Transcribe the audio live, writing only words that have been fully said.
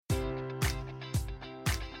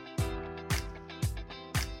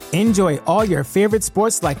Enjoy all your favorite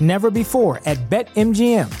sports like never before at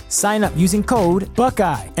BetMGM. Sign up using code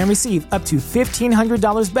Buckeye and receive up to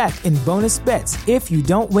 $1,500 back in bonus bets if you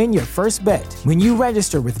don't win your first bet. When you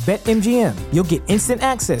register with BetMGM, you'll get instant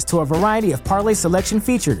access to a variety of parlay selection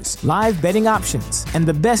features, live betting options, and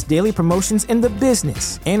the best daily promotions in the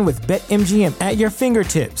business. And with BetMGM at your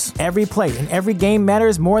fingertips, every play and every game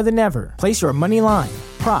matters more than ever. Place your money line,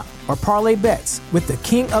 prop, or parlay bets with the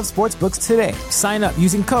king of sportsbooks today. Sign up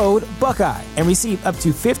using code Buckeye and receive up to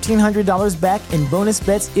 $1,500 back in bonus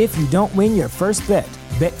bets if you don't win your first bet.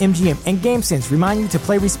 BetMGM and GameSense remind you to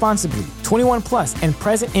play responsibly. 21 plus and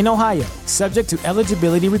present in Ohio, subject to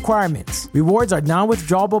eligibility requirements. Rewards are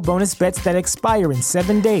non-withdrawable bonus bets that expire in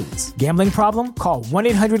 7 days. Gambling problem? Call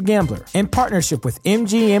 1-800-GAMBLER. In partnership with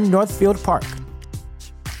MGM Northfield Park.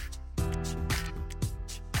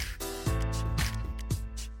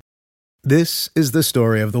 This is the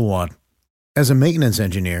story of the one. As a maintenance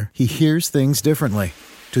engineer, he hears things differently.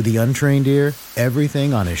 To the untrained ear,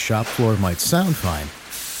 everything on his shop floor might sound fine,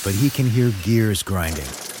 but he can hear gears grinding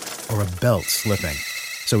or a belt slipping.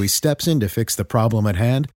 So he steps in to fix the problem at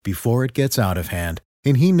hand before it gets out of hand.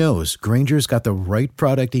 And he knows Grainger's got the right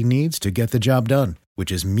product he needs to get the job done,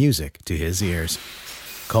 which is music to his ears.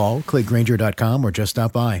 Call, click Grainger.com, or just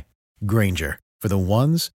stop by. Grainger, for the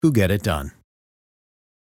ones who get it done.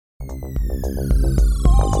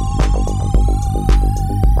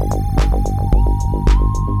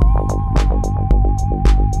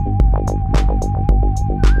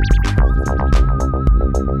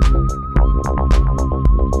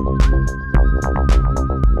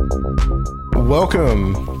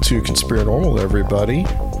 Welcome to Conspiranormal, everybody.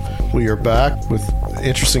 We are back with an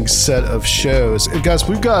interesting set of shows. And guys,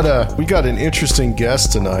 we got an interesting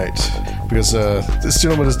guest tonight because this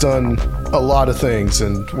gentleman has done a lot of things,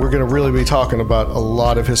 and we're going to really be talking about a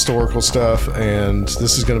lot of historical stuff, and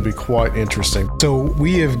this is going to be quite interesting. So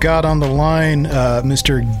we have got on the line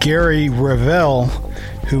Mr. Gary Revell,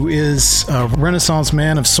 who is a Renaissance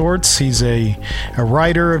man of sorts. He's a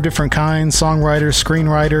writer of different kinds, songwriter,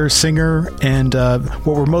 screenwriter, singer, and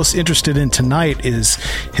what we're most interested in tonight is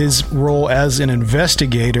his role as an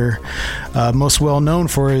investigator, most well known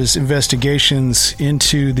for his investigations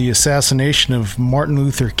into the assassination of Martin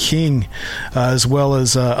Luther King, as well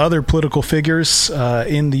as other political figures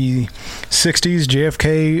in the 60s,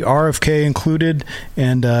 JFK, RFK included,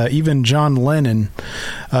 and even John Lennon.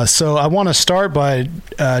 So I want to start by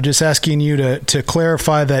just asking you to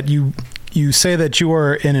clarify that you say that you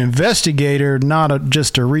are an investigator, not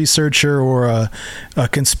just a researcher or a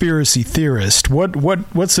conspiracy theorist.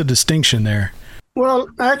 What's the distinction there? Well,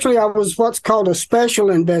 actually, I was what's called a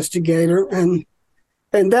special investigator, and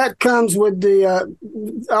that comes with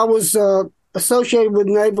I was associated with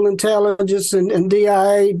Naval Intelligence and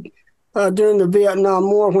DIA during the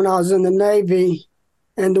Vietnam War when I was in the Navy.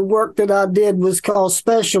 And the work that I did was called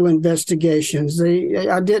special investigations.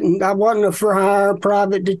 I wasn't a for-hire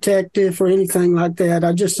private detective or anything like that.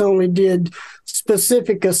 I just only did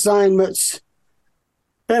specific assignments.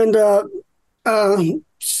 And and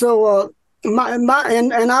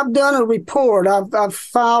I've done a report. I've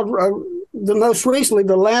filed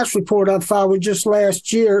the last report I filed was just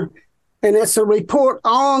last year. And it's a report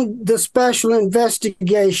on the special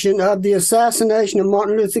investigation of the assassination of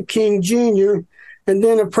Martin Luther King Jr., and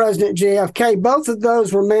then of President JFK. Both of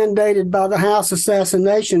those were mandated by the House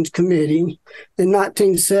Assassinations Committee in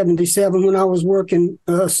 1977 when I was working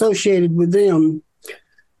associated with them.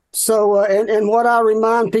 So, and what I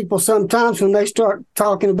remind people sometimes when they start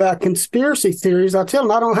talking about conspiracy theories, I tell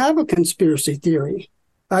them I don't have a conspiracy theory.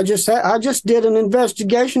 I just did an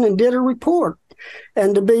investigation and did a report.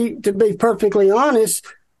 And to be perfectly honest,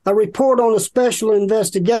 a report on a special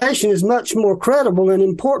investigation is much more credible and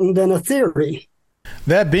important than a theory.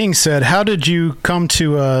 That being said, how did you come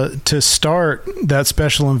to start that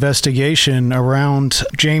special investigation around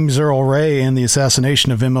James Earl Ray and the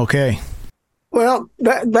assassination of MLK? Well,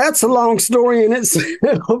 that's a long story in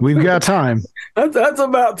itself. We've got time. That's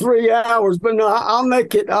about 3 hours, but no, I'll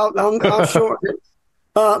make it. I'll shorten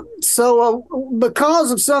it. So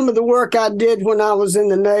because of some of the work I did when I was in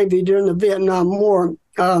the Navy during the Vietnam War,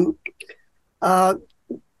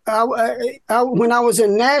 when I was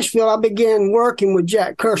in Nashville, I began working with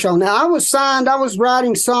Jack Kershaw. Now, I was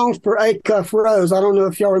writing songs for Acuff Rose. I don't know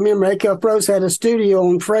if y'all remember, Acuff Rose had a studio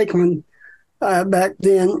in Franklin back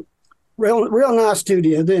then. Real nice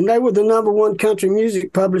studio. And they were the #1 country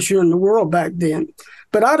music publisher in the world back then.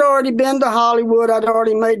 But I'd already been to Hollywood. I'd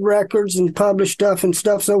already made records and published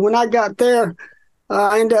stuff. So when I got there,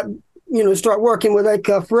 I ended up, start working with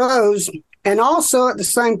Acuff Rose. And also at the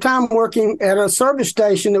same time working at a service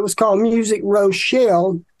station that was called Music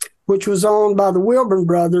Rochelle. which was owned by the Wilburn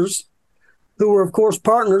brothers, who were, of course,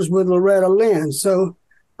 partners with Loretta Lynn. So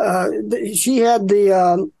she had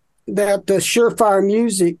that Surefire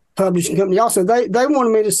Music publishing company. Also, they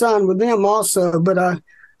wanted me to sign with them also, but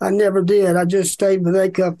I never did. I just stayed with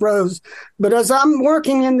A-Cup Rose. But as I'm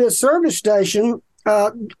working in this service station,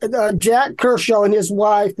 Jack Kershaw and his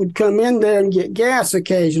wife would come in there and get gas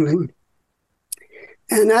occasionally.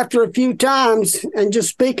 And after a few times and just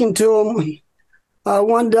speaking to him,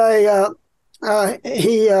 one day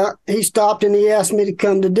he stopped and he asked me to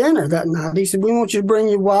come to dinner that night. He said, "We want you to bring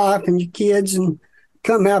your wife and your kids and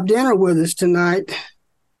come have dinner with us tonight."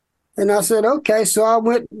 And I said, "Okay." So I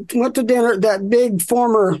went to dinner at that big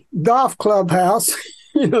former golf clubhouse,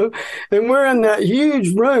 and we're in that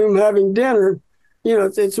huge room having dinner.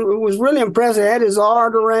 It was really impressive. He had his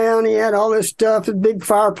art around. He had all this stuff, a big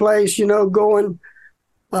fireplace, going.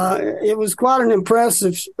 It was quite an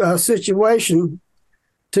impressive situation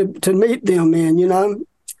to meet them in,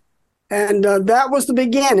 and that was the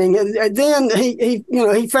beginning. And then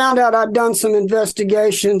he found out I'd done some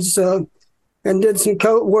investigations and did some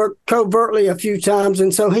work covertly a few times,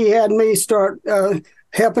 and so he had me start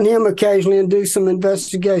helping him occasionally and do some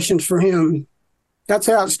investigations for him. That's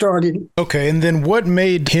how it started. Okay, and then what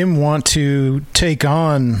made him want to take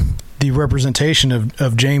on the representation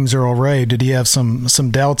of James Earl Ray? Did he have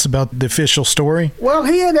some doubts about the official story? Well,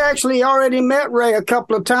 he had actually already met Ray a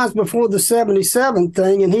couple of times before the 77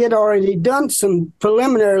 thing, and he had already done some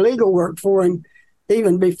preliminary legal work for him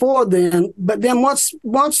even before then. But then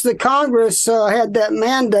once the Congress had that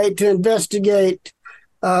mandate to investigate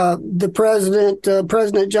the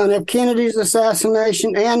President John F. Kennedy's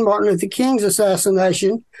assassination and Martin Luther King's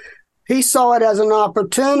assassination, he saw it as an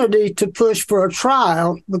opportunity to push for a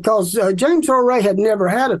trial because James Earl Ray had never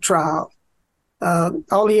had a trial.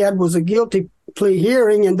 All he had was a guilty plea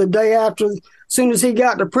hearing, and the day after, as soon as he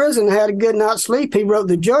got to prison, had a good night's sleep, he wrote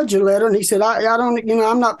the judge a letter, and he said, "I don't,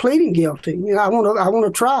 I'm not pleading guilty. I want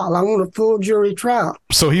a trial. I want a full jury trial."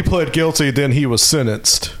 So he pled guilty, then he was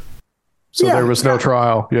sentenced. So there was no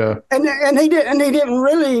trial. Yeah. And he didn't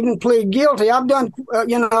really even plead guilty. I've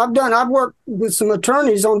worked with some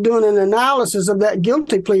attorneys on doing an analysis of that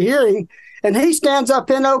guilty plea hearing, and he stands up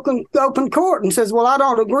in open court and says, "Well, I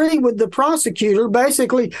don't agree with the prosecutor,"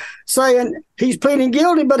 basically saying he's pleading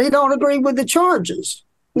guilty, but he don't agree with the charges.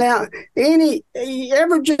 Now,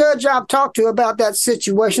 every judge I've talked to about that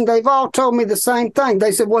situation, they've all told me the same thing.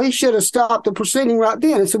 They said, "Well, he should have stopped the proceeding right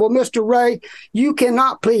then." I said, "Well, Mr. Ray, you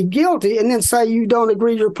cannot plead guilty and then say you don't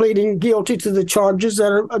agree you're pleading guilty to the charges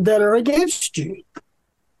that are against you."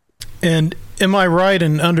 And am I right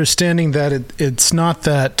in understanding that it's not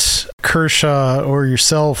that Kershaw or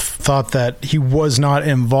yourself thought that he was not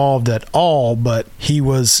involved at all, but he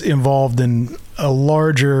was involved in a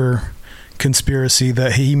larger conspiracy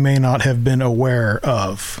that he may not have been aware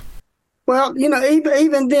of? Well,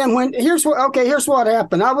 even then, here's what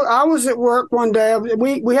happened. I was at work one day.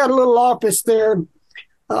 We had a little office there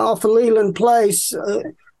off of Leland Place,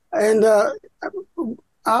 and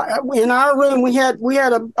in our room we had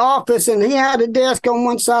an office, and he had a desk on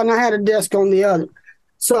one side and I had a desk on the other.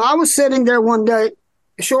 So I was sitting there one day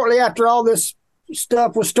shortly after all this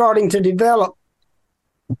stuff was starting to develop,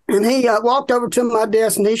 and he walked over to my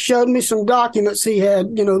desk and he showed me some documents he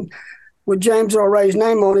had, with James Earl Ray's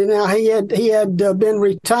name on it. Now, he had been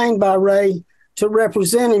retained by Ray to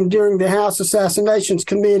represent him during the House Assassinations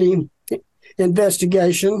Committee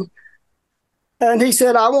investigation. And he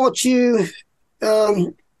said, "I want you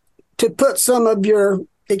to put some of your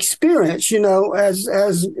experience,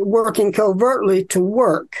 as working covertly to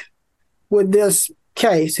work with this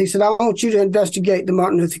case." He said, "I want you to investigate the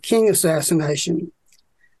Martin Luther King assassination."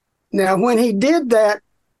 Now, when he did that,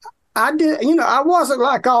 I wasn't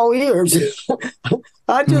like all ears.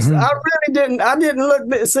 I didn't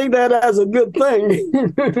see that as a good thing.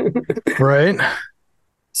 Right.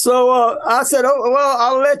 So I said, "Oh, well,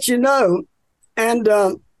 I'll let you know." And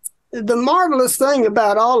the marvelous thing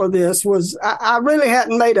about all of this was I really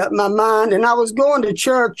hadn't made up my mind, and I was going to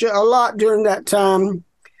church a lot during that time.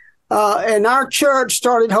 And our church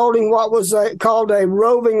started holding what was called a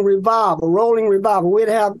rolling revival. We'd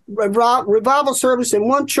have revival service in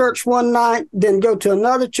one church one night, then go to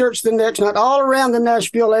another church the next night, all around the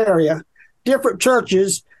Nashville area, different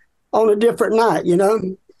churches on a different night,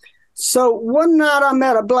 So one night I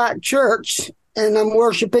met a black church, and I'm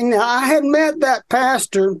worshiping. Now, I had met that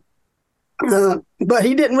pastor, but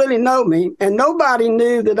he didn't really know me, and nobody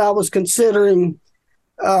knew that I was considering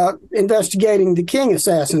investigating the King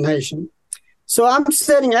assassination. So I'm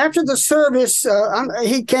sitting after the service.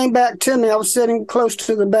 He came back to me. I was sitting close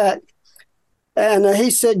to the back, And he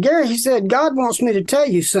said, Gary, he said, God wants me to tell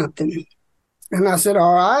you something. And I said,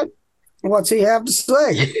 all right, what's he have to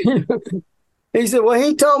say? He said, well,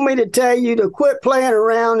 he told me to tell you to quit playing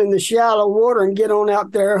around in the shallow water and get on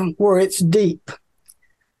out there where it's deep.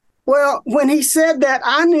 Well, when he said that,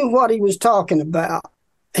 I knew what he was talking about.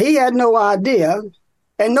 He had no idea,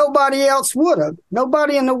 and nobody else would have.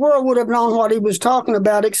 Nobody in the world would have known what he was talking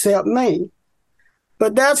about except me.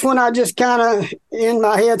 But that's when I just kind of, in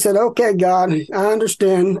my head, said, okay, God, I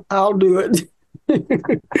understand. I'll do it.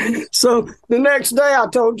 So the next day I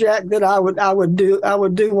told Jack that I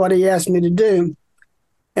would do what he asked me to do.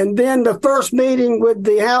 And then the first meeting with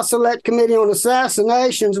the House Select Committee on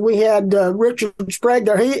Assassinations, we had Richard Sprague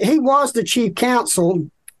there. He was the chief counsel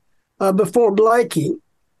before Blakey.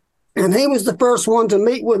 And he was the first one to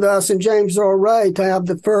meet with us and James Earl Ray to have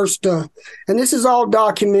the first, and this is all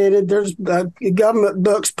documented. There's government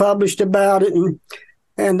books published about it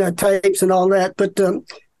and tapes and all that. But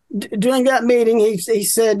during that meeting, he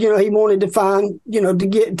said, he wanted to find,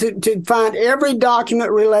 to find every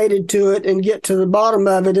document related to it and get to the bottom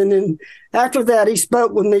of it. And then after that, he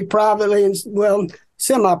spoke with me privately and, well,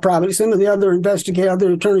 semi-privately. Some of the other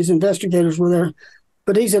investigators were there.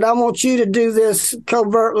 But he said, I want you to do this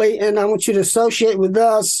covertly, and I want you to associate with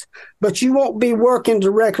us, but you won't be working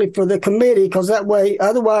directly for the committee, because that way,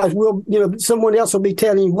 otherwise, someone else will be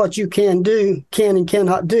telling you what you can and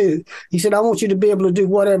cannot do. He said, I want you to be able to do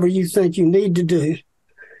whatever you think you need to do.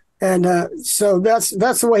 And so that's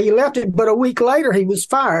the way he left it. But a week later, he was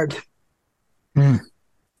fired.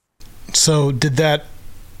 So did that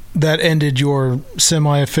ended your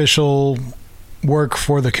semi-official work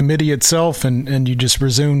for the committee itself, and you just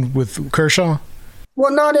resumed with Kershaw?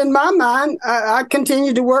 Well, not in my mind. I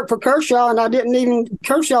continued to work for Kershaw, and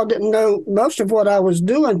Kershaw didn't know most of what I was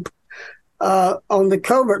doing on the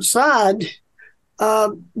covert side.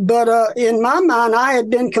 But in my mind, I had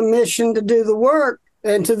been commissioned to do the work,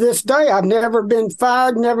 and to this day, I've never been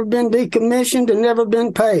fired, never been decommissioned, and never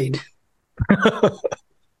been paid.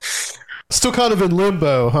 Still kind of in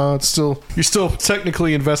limbo, huh? You're still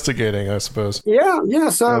technically investigating, I suppose. Yeah.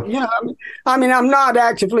 So, I'm not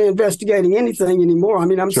actively investigating anything anymore.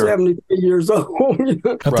 I'm 73 years old.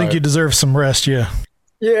 I think you deserve some rest, yeah.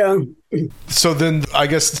 Yeah. So then, I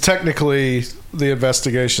guess technically the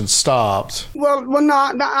investigation stopped. Well, no.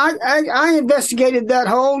 I investigated that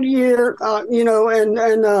whole year,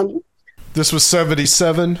 and this was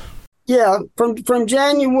 1977. Yeah, from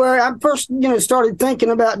January, I first, started thinking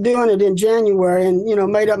about doing it in January and,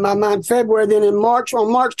 made up my mind February. Then on March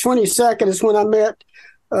 22nd is when I met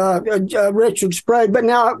Richard Sprague. But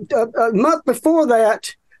now, a month before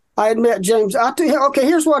that, I had met James. Okay,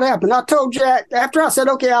 here's what happened. I told Jack, after I said,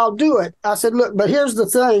 okay, I'll do it, I said, look, but here's the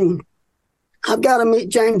thing. I've got to meet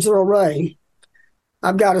James Earl Ray.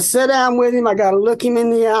 I've got to sit down with him. I got to look him in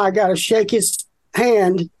the eye. I got to shake his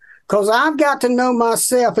hand. Because I've got to know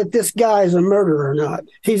myself if this guy is a murderer or not.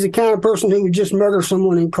 He's the kind of person who would just murder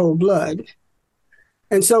someone in cold blood.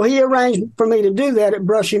 And so he arranged for me to do that at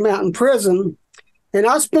Brushy Mountain Prison. And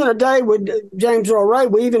I spent a day with James Earl Ray.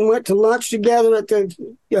 We even went to lunch together at the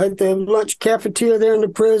lunch cafeteria there in the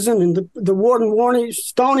prison. And the warden,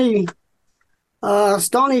 Stony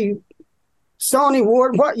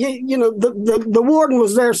Warden, the warden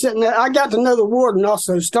was there sitting there. I got to know the warden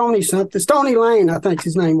also, Stony Lane, I think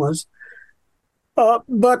his name was.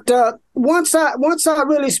 But once I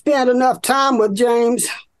really spent enough time with James,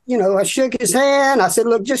 I shook his hand. I said,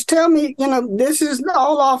 look, just tell me, this is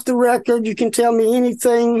all off the record. You can tell me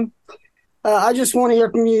anything. I just want to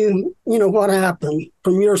hear from you, what happened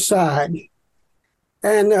from your side.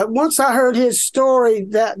 And once I heard his story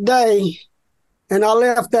that day, and I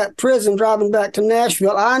left that prison driving back to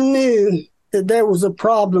Nashville, I knew that there was a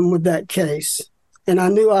problem with that case. And I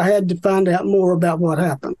knew I had to find out more about what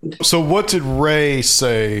happened. So what did Ray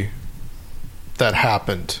say that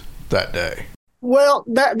happened that day? Well,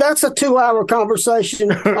 that's a 2-hour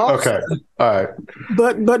conversation. Okay. All right.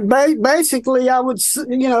 But basically, I would,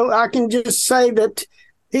 I can just say that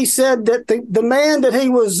he said that the man that he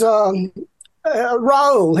was, Raul,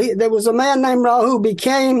 there was a man named Raul who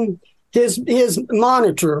became his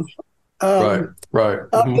monitor. Right.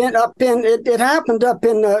 It happened up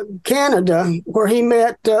in Canada, where he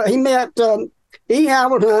met E.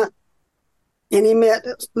 Howard Hunt, and he met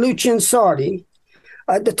Lucien Sardi.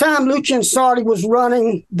 At the time, Lucien Sardi was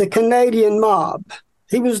running the Canadian mob.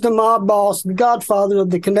 He was the mob boss, the godfather of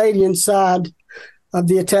the Canadian side of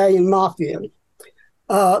the Italian mafia.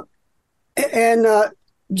 And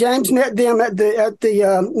James met them at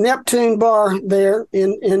the Neptune bar there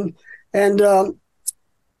and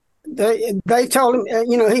they told him,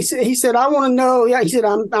 he said, I want to know. Yeah, he said,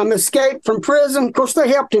 I'm escaped from prison. Of course, they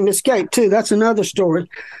helped him escape too. That's another story.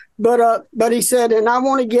 But he said, and I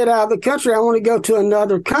want to get out of the country. I want to go to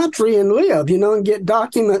another country and live, and get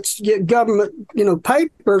documents, get government,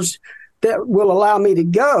 papers that will allow me to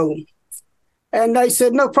go. And they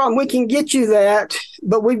said, no problem. We can get you that,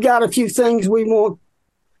 but we've got a few things we want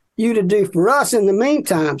you to do for us in the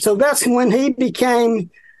meantime. So that's when he became,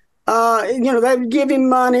 they would give him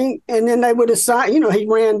money, and then they would assign, he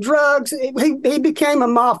ran drugs. He became a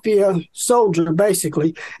mafia soldier,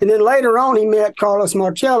 basically. And then later on, he met Carlos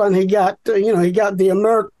Marcello, and he got the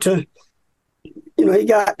Emirate to,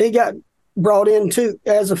 he got brought into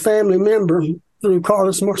as a family member through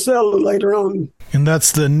Carlos Marcello later on. And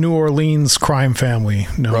that's the New Orleans crime family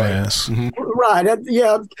known as. Mm-hmm. Right.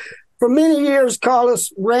 Yeah. For many years,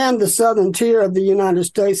 Carlos ran the southern tier of the United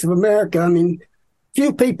States of America. I mean,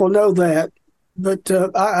 few people know that, but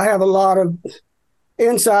I have a lot of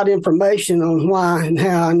inside information on why and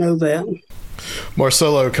how I know that.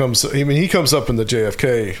 Marcello comes up in the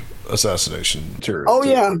JFK assassination too. Oh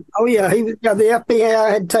yeah. The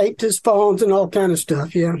FBI had taped his phones and all kind of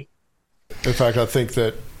stuff. Yeah. In fact, I think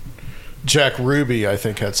that Jack Ruby,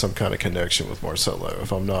 had some kind of connection with Marcello,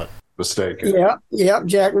 if I'm not mistaken. Yeah,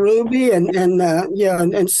 Jack Ruby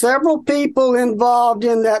and several people involved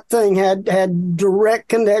in that thing had direct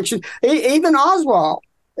connection. Even Oswald,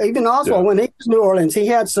 when he was in New Orleans, he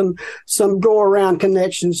had some go around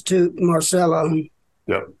connections to Marcello.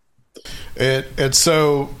 Yeah, and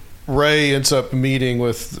so Ray ends up meeting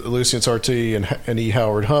with Lucien Sarti and E.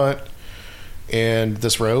 Howard Hunt, and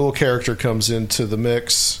this Raoul character comes into the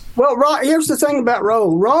mix. Well, here's the thing about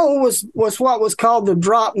Raoul. Raoul was what was called the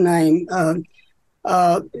drop name.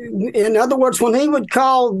 In other words, when he would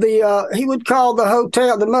call the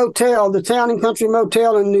hotel, the motel, the Town and Country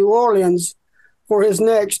Motel in New Orleans for his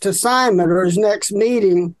next assignment or his next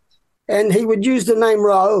meeting, and he would use the name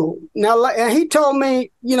Raoul. Now, he told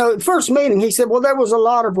me, first meeting, he said, well, there was a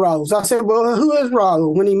lot of Raouls. I said, well, who is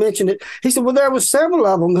Raoul? When he mentioned it, he said, well, there was several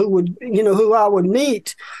of them who I would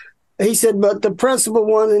meet. He said, but the principal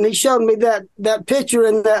one, and he showed me that picture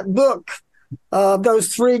in that book of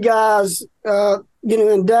those three guys,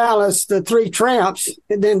 in Dallas, the three tramps.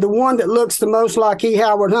 And then the one that looks the most like E.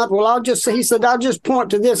 Howard Hunt. Well, he said, I'll just point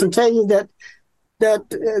to this and tell you that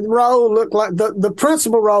Raoul looked like the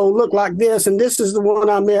principal Raoul looked like this, and this is the one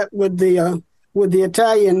I met with the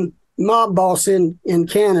Italian mob boss in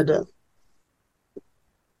Canada,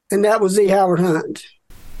 and that was E. Howard Hunt.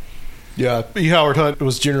 Yeah, E. Howard Hunt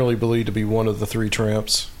was generally believed to be one of the three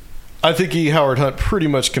tramps. I think E. Howard Hunt pretty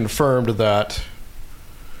much confirmed that,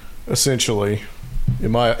 essentially,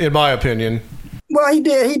 in my opinion. Well, he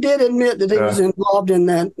did admit that he was involved in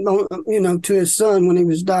that, to his son when he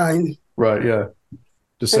was dying. Right. Yeah.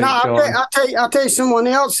 And I'll tell you someone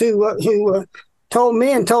else who told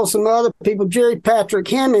me and told some other people, Jerry Patrick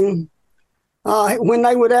Hemming. When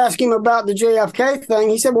they would ask him about the JFK thing,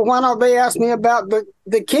 he said, well, why don't they ask me about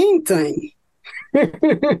the King thing?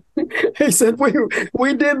 He said,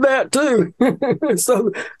 we did that too.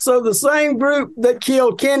 So the same group that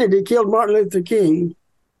killed Kennedy killed Martin Luther King.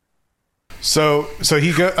 So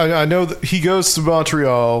I know that he goes to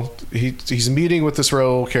Montreal. He's meeting with this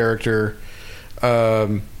Raoul character.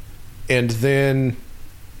 And then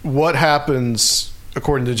what happens,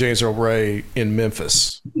 according to James Earl Ray, in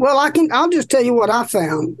Memphis? Well, I'll just tell you what I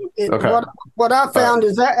found. Okay. What I found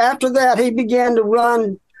is that after that, he began to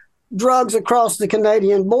run drugs across the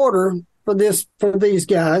Canadian border for these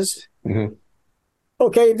guys. Mm-hmm.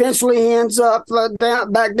 Okay, eventually he ends up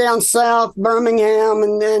back down south, Birmingham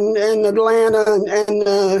and Atlanta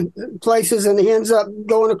and places, and he ends up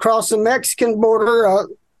going across the Mexican border,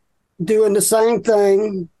 doing the same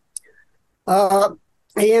thing.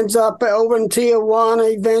 He ends up over in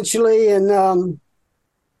Tijuana eventually, and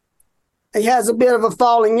he has a bit of a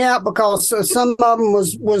falling out because some of them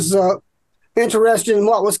was interested in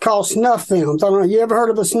what was called snuff films. I don't know. You ever heard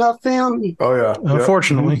of a snuff film? Oh yeah,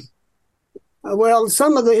 unfortunately. Well,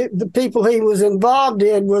 some of the people he was involved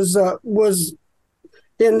in was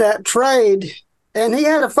in that trade, and he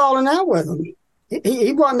had a falling out with them.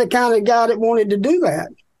 He wasn't the kind of guy that wanted to do that.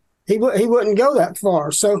 He wouldn't go that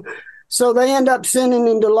far. So they end up sending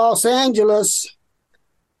him to Los Angeles.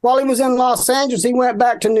 While he was in Los Angeles, he went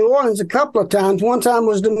back to New Orleans a couple of times. One time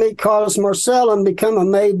was to meet Carlos Marcello and become a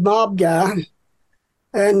made mob guy.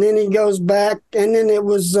 And then he goes back. And then it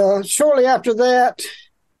was shortly after that,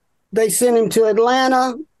 they sent him to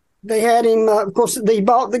Atlanta. They had him, of course, they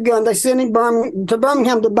bought the gun. They sent him to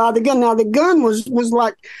Birmingham to buy the gun. Now, the gun was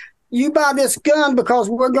like, you buy this gun because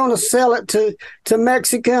we're going to sell it to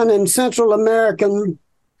Mexican and Central American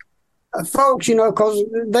folks, because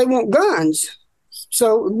they want guns.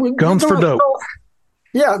 So guns for dope.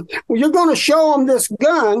 Yeah, well, you're going to show them this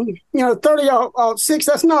gun, 30-06.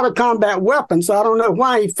 That's not a combat weapon, so I don't know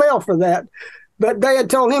why he fell for that. But they had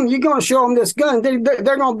told him, you're going to show them this gun. They're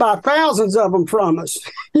going to buy thousands of them from us.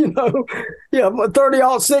 Yeah, but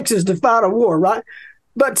 30-06 is to fight a war, right?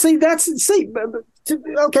 But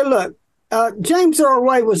okay, look, James Earl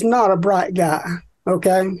Ray was not a bright guy,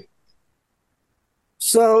 okay?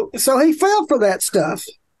 So he fell for that stuff.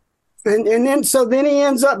 And then he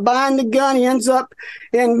ends up buying the gun. He ends up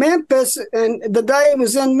in Memphis. And the day he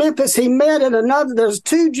was in Memphis, he met at there's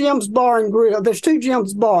two Jim's Bar and Grill. There's two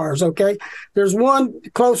Jim's Bars, okay? There's one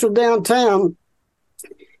closer downtown.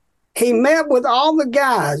 He met with all the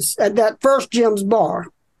guys at that first Jim's Bar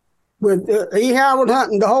with E. Howard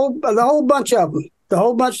Hunting, the whole bunch of them. The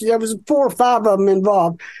whole bunch, there was 4 or 5 of them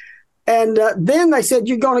involved. And then they said,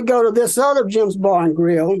 you're going to go to this other Jim's Bar and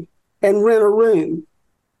Grill and rent a room.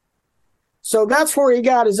 So that's where he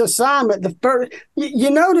got his assignment. You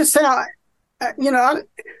notice how,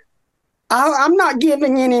 I'm not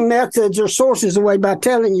giving any methods or sources away by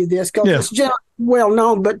telling you this because it's just well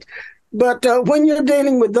known. But when you're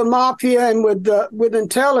dealing with the mafia and with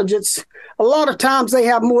intelligence, a lot of times they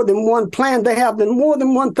have more than one plan. They have more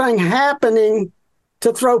than one thing happening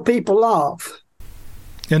to throw people off.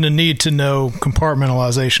 And the need to know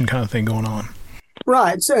compartmentalization kind of thing going on.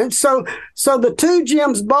 Right. So the two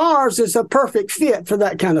Jim's Bars is a perfect fit for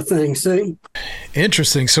that kind of thing, see?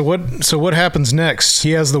 Interesting. So what happens next?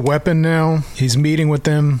 He has the weapon now. He's meeting with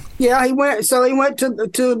them. Yeah, he went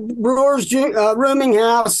to Brewer's rooming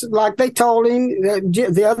house like they told him.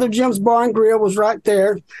 The other Jim's Bar and Grill was right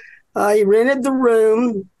there. He rented the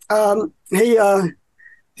room.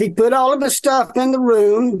 He put all of his stuff in the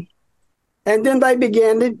room. And then they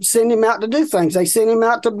began to send him out to do things. They sent him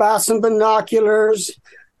out to buy some binoculars.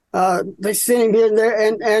 They sent him here and there, and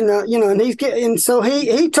so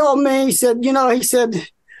he told me, he said,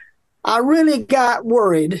 I really got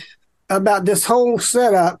worried about this whole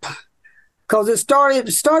setup because it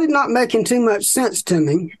started not making too much sense to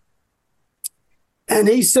me. And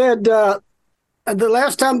he said the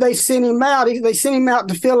last time they sent him out, they sent him out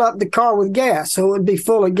to fill up the car with gas, so it would be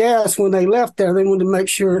full of gas when they left there. They wanted to make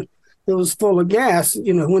sure it was full of gas,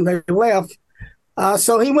 when they left.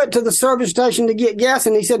 So he went to the service station to get gas,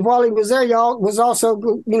 and he said while he was there, y'all was also,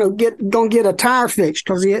 going to get a tire fixed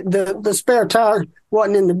because the spare tire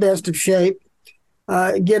wasn't in the best of shape.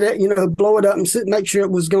 Get it, blow it up and make sure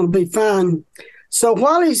it was going to be fine. So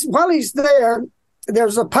while he's there,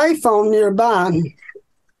 there's a payphone nearby.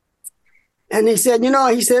 And he said,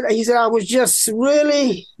 he said, I was just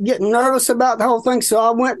really getting nervous about the whole thing. So I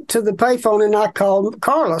went to the payphone and I called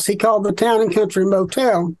Carlos. He called the Town and Country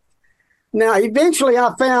Motel. Now, eventually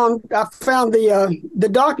I found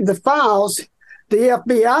the files, the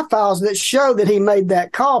FBI files that show that he made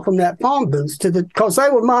that call from that phone booth because they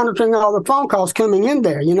were monitoring all the phone calls coming in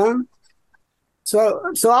there, So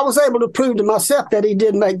I was able to prove to myself that he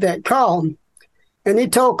did make that call. And he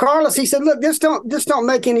told Carlos, he said, look, this don't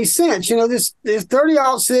make any sense. This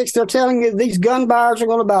 30-06, they're telling you these gun buyers are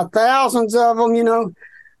going to buy thousands of them,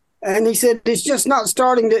 And he said, it's just not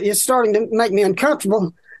starting to make me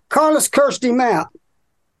uncomfortable. Carlos cursed him out.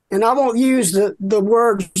 And I won't use the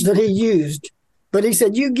words that he used. But he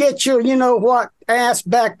said, you get your, ass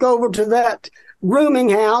back over to that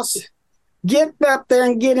rooming house. Get up there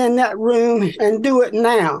and get in that room and do it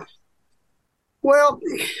now. Well,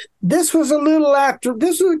 this was a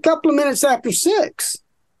couple of minutes after 6.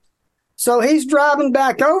 So he's driving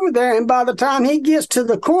back over there, and by the time he gets to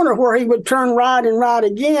the corner where he would turn right and right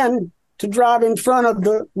again to drive in front of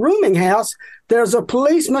the rooming house, there's a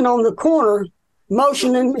policeman on the corner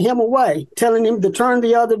motioning him away, telling him to turn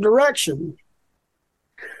the other direction.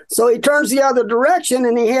 So he turns the other direction,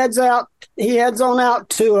 and he heads on out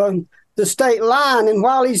to the state line, and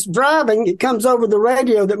while he's driving, it comes over the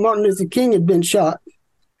radio that Martin Luther King had been shot.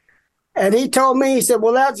 And he told me, he said,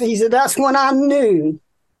 that's when I knew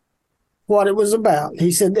what it was about.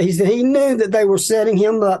 He said he knew that they were setting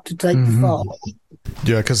him up to take the fall.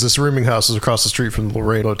 Yeah, because this rooming house is across the street from the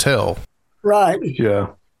Lorraine Hotel. Right. Yeah.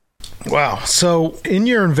 Wow. So in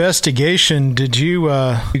your investigation, did you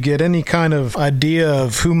get any kind of idea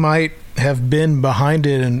of who might have been behind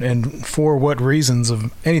it and for what reasons,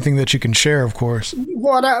 of anything that you can share, of course?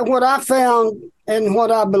 What I found and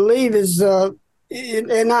what I believe is,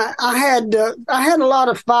 and I had a lot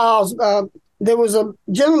of files. There was a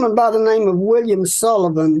gentleman by the name of William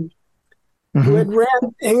Sullivan who had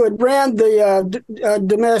ran the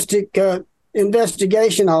domestic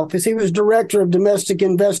investigation office. He was director of domestic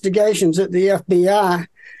investigations at the FBI.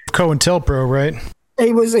 COINTELPRO, right?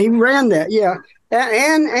 He ran that, yeah.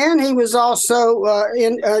 And he was also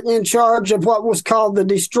in charge of what was called the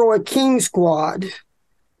Destroy King Squad.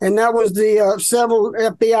 And that was the several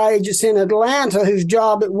FBI agents in Atlanta whose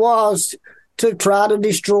job it was to try to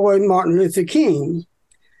destroy Martin Luther King.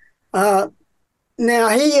 Now,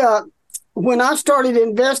 when I started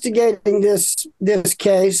investigating this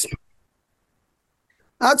case,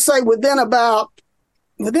 I'd say within about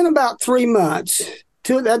 3 months,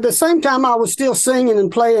 at the same time I was still singing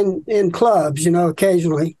and playing in clubs,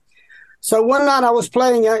 occasionally. So one night I was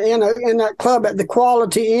playing in that club at the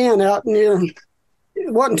Quality Inn out near.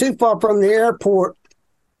 It wasn't too far from the airport.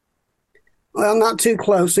 Well, not too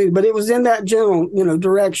close, but it was in that general,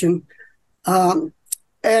 direction. And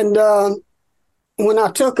when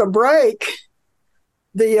I took a break,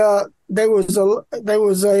 there was a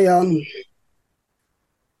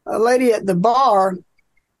lady at the bar,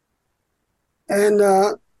 and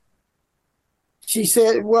she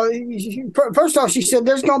said, "Well, first off, she said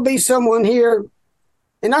there's going to be someone here."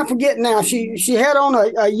 And I forget now. She had on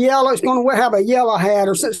a yellow. It's going to have a yellow hat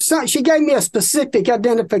or something. She gave me a specific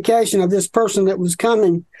identification of this person that was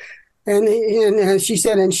coming, and she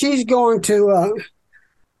said, and she's going to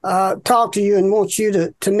talk to you and wants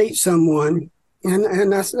you to meet someone.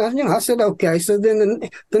 And I said okay. So then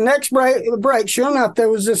the next break, sure enough, there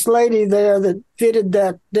was this lady there that fitted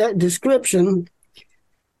that description.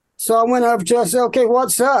 So I went over to her. I said, "Okay,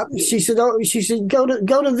 what's up?" She said, "Go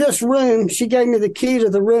to this room." She gave me the key to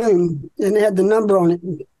the room, and it had the number on it.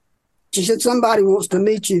 She said, "Somebody wants to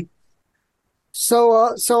meet you." So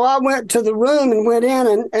I went to the room and went in,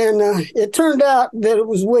 and it turned out that it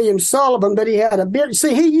was William Sullivan, but he had a beard.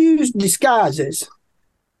 See, he used disguises,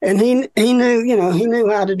 and he knew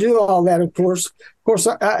how to do all that. Of course,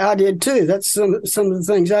 I did too. That's some of the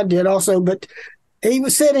things I did also. But he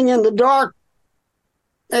was sitting in the dark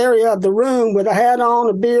area of the room with a hat on,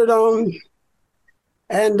 a beard on,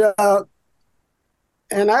 and I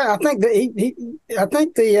think that if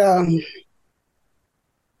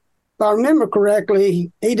I remember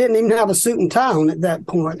correctly, he didn't even have a suit and tie on at that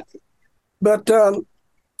point. But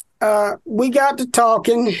we got to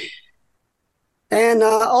talking, and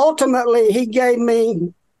ultimately he gave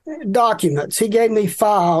me documents. He gave me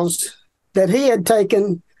files that he had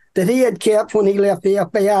taken, that he had kept when he left the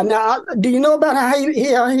FBI. Now, do you know about how he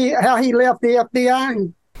left the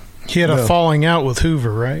FBI? He had a falling out with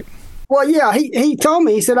Hoover, right? Well, yeah, he told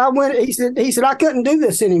me. He said I couldn't do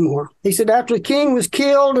this anymore. He said after King was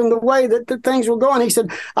killed and the way that the things were going, he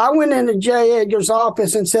said I went into J. Edgar's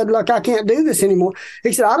office and said, "Look, I can't do this anymore."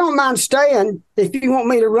 He said, "I don't mind staying if you want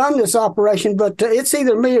me to run this operation, but it's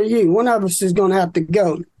either me or you. One of us is going to have to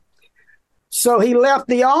go." So he left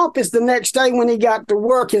the office the next day. When he got to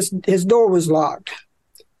work, his door was locked.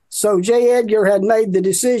 So J. Edgar had made the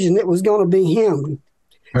decision it was going to be him.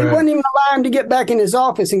 Right. He wasn't even allowed him to get back in his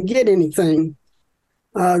office and get anything.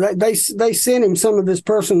 They sent him some of his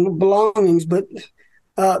personal belongings, but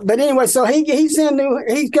anyway, so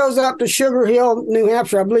he goes up to Sugar Hill, New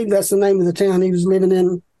Hampshire. I believe that's the name of the town he was living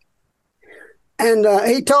in. And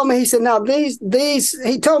he told me, he said, "Now he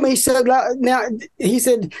told me, he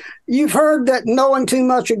said, you've heard that knowing too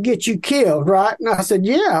much will get you killed, right?" And I said,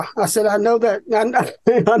 "Yeah." I said, "I know that.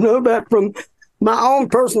 I know that from my own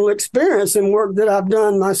personal experience and work that I've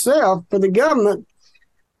done myself for the government."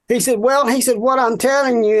 He said, "Well," he said, "what I'm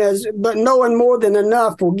telling you is, but knowing more than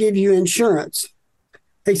enough will give you insurance."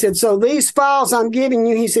 He said, "So these files I'm giving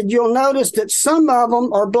you," he said, "you'll notice that some of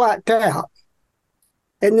them are blacked out.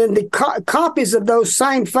 And then the copies of those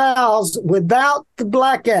same files without the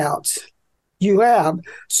blackouts you have.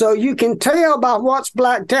 So you can tell by what's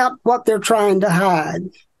blacked out what they're trying to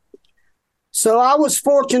hide." So I was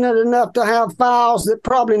fortunate enough to have files that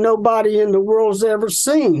probably nobody in the world's ever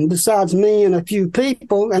seen besides me and a few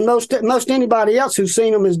people. And most anybody else who's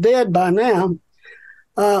seen them is dead by now.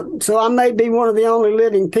 So I may be one of the only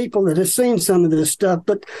living people that has seen some of this stuff,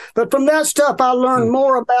 but from that stuff I learned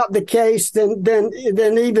more about the case than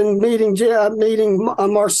even meeting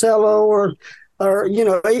Marcello or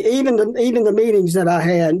even the meetings that I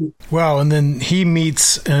had. Wow, and then he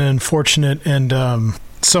meets an unfortunate and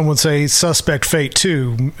some would say suspect fate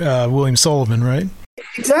too, William Sullivan, right?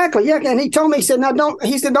 Exactly, yeah. And he told me, he said,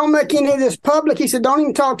 don't make any of this public. He said, don't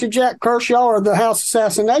even talk to Jack Kershaw or the House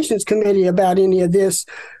Assassinations Committee about any of this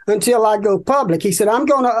until I go public. He said, I'm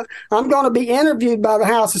gonna be interviewed by the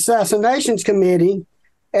House Assassinations Committee,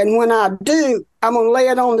 and when I do, I'm gonna lay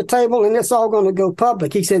it on the table and it's all gonna go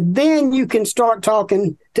public. He said, then you can start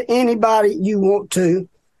talking to anybody you want to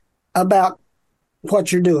about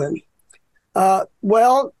what you're doing.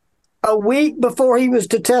 Well, a week before he was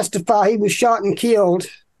to testify, he was shot and killed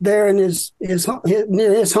there in his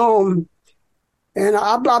near his home. And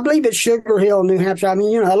I believe it's Sugar Hill, New Hampshire. I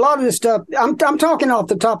mean, a lot of this stuff, I'm talking off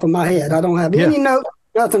the top of my head. I don't have any notes,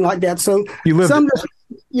 nothing like that. So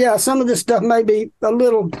some of this stuff may be a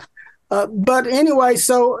little, but anyway,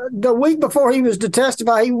 so the week before he was to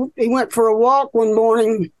testify, he went for a walk one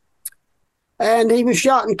morning, and he was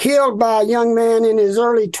shot and killed by a young man in his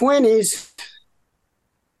early 20s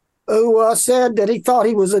who said that he thought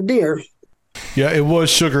he was a deer. Yeah, it was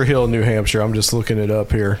Sugar Hill, New Hampshire. I'm just looking it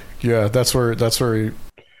up here. Yeah, that's where he.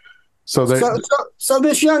 So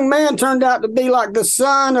this young man turned out to be like the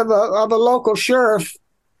son of a local sheriff,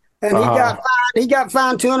 and he got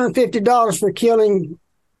fined $250 for killing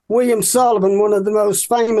William Sullivan, one of the most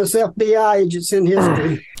famous FBI agents in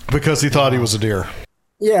history, because he thought he was a deer.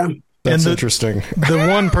 Yeah. That's interesting. The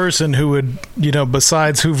one person who would,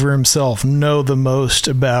 besides Hoover himself, know the most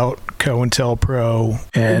about COINTELPRO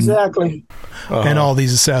and exactly, and all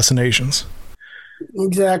these assassinations.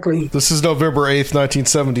 Exactly. This is November 8th,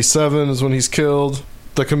 1977 is when he's killed.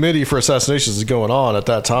 The committee for assassinations is going on at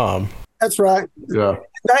that time. That's right. Yeah.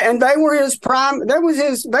 And they were his prime. They were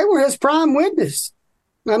his prime witness.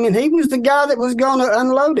 I mean, he was the guy that was going to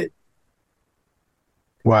unload it.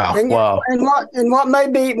 Wow. And what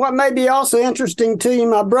may be also interesting to you,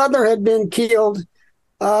 my brother had been killed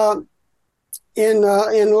in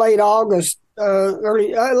late August,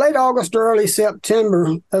 late August or early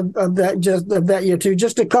September of that year too,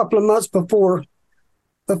 just a couple of months before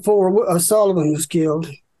Sullivan was killed.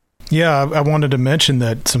 Yeah, I wanted to mention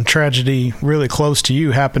that some tragedy really close to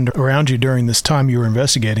you happened around you during this time you were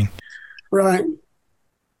investigating. Right.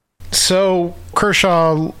 So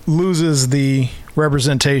Kershaw loses the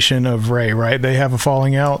representation of Ray, right? They have a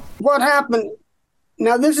falling out. What happened?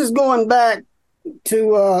 Now this is going back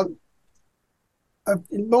to at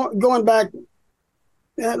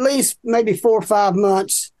least maybe 4 or 5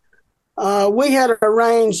 months. We had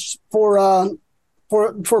arranged for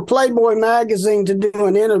Playboy magazine to do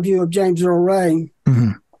an interview of James Earl Ray.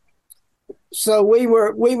 Mm-hmm. So we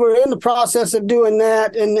were in the process of doing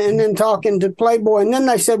that, and then talking to Playboy, and then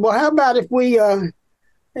they said, "Well, how about if we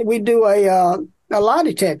do a lie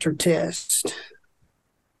detector test?"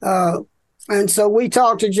 And so we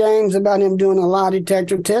talked to James about him doing a lie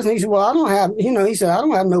detector test, and he said, "Well, I don't have, he said, I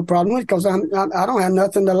don't have no problem with it because I don't have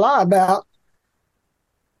nothing to lie about."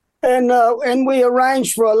 And we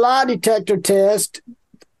arranged for a lie detector test.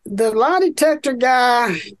 The lie detector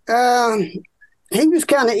guy, he was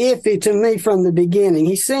kind of iffy to me from the beginning.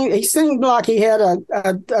 He seemed like he had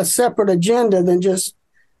a separate agenda than just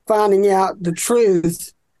finding out the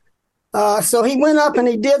truth. So he went up and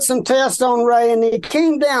he did some tests on Ray, and he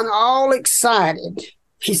came down all excited.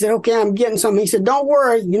 He said, "Okay, I'm getting some." He said, "Don't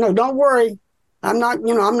worry, don't worry. I'm not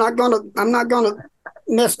gonna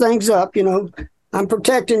mess things up. I'm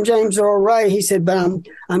protecting James Earl Ray." He said, "But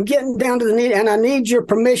I'm getting down to the need, and I need your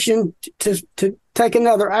permission to take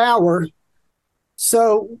another hour."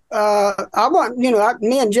 So I want,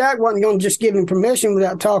 me and Jack wasn't going to just give him permission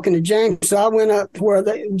without talking to James. So I went up to where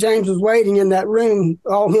James was waiting in that room,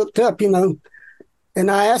 all hooked up, and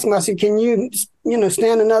I asked him, I said, "Can you,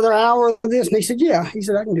 stand another hour of this?" And he said, "Yeah." He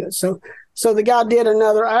said, "I can do it." So the guy did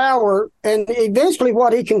another hour, and eventually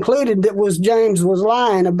what he concluded that was James was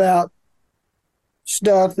lying about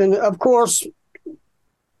stuff. And of course,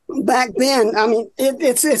 back then, I mean,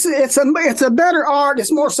 it's a better art.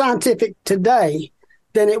 It's more scientific today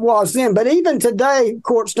than it was then. But even today,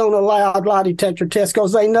 courts don't allow lie detector tests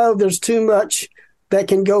because they know there's too much that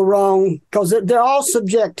can go wrong because they're all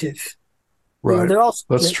subjective. Right. They're all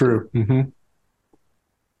subjective. That's true. Mm-hmm.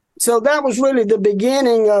 So that was really the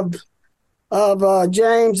beginning of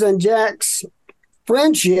James and Jack's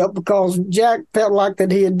friendship, because Jack felt like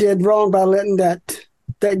that he had did wrong by letting that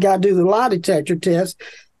guy do the lie detector test.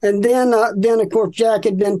 And then of course, Jack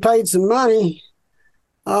had been paid some money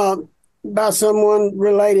by someone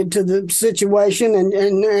related to the situation,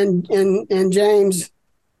 and James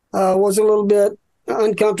was a little bit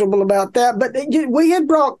uncomfortable about that. But we had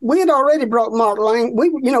already brought Mark Lane. We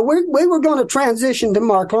were going to transition to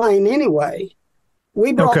Mark Lane anyway.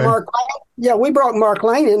 We brought Mark Lane. Yeah, we brought Mark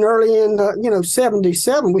Lane in early in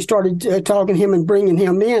 77. We started talking to him and bringing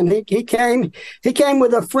him in. He came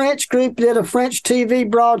with a French group, did a French TV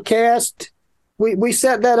broadcast. We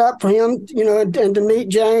set that up for him, and to meet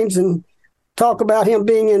James and talk about him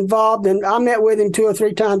being involved. And I met with him 2 or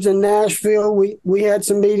 3 times in Nashville. We had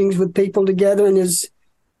some meetings with people together, and his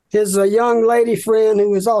young lady friend who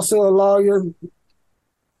was also a lawyer.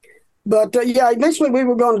 But eventually we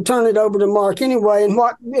were going to turn it over to Mark anyway.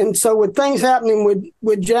 And so with things happening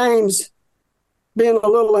with James being a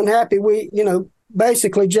little unhappy,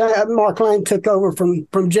 basically, Mark Lane took over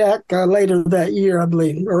from Jack later that year, I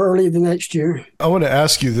believe, or early the next year. I want to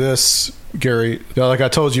ask you this, Gary. Like I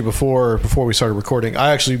told you before we started recording,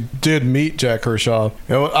 I actually did meet Jack Kershaw.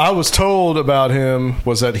 And what I was told about him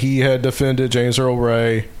was that he had defended James Earl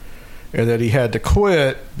Ray and that he had to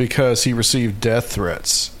quit because he received death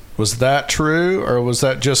threats. Was that true, or was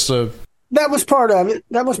that just a... That was part of it.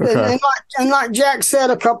 That was, okay. and like Jack said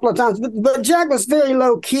a couple of times, but Jack was very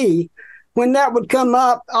low key. When that would come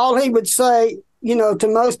up, all he would say, to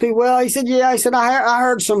most people, well, he said, I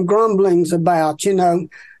heard some grumblings about,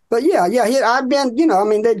 but I'd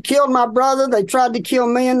been, they'd killed my brother. They tried to kill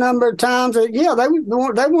me a number of times. They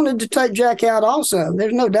wanted to take Jack out also.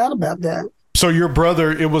 There's no doubt about that. So your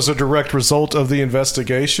brother, it was a direct result of the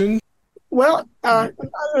investigation? Well,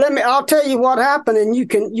 I'll tell you what happened, and you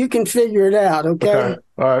can figure it out. Okay.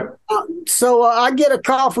 All right. So I get a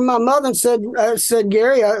call from my mother and said,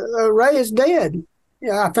 Gary, Ray is dead.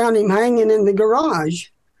 Yeah, I found him hanging in the garage.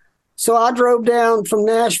 So I drove down from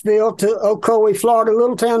Nashville to Ocoee, Florida, a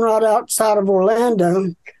little town right outside of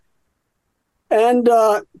Orlando. And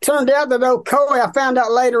turned out that Ocoee, I found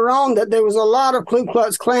out later on that there was a lot of Ku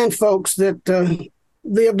Klux Klan folks that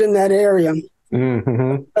lived in that area.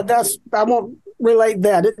 Mm-hmm. But I won't relate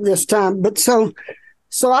that at this time. But so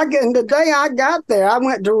the day I got there, I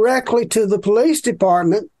went directly to the police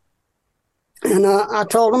department, and I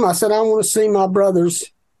told them, I said, I want to see my brother's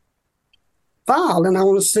file, and I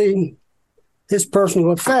want to see his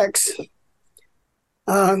personal effects,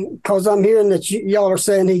 because I'm hearing that y'all are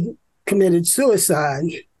saying he committed suicide.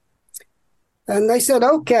 And they said,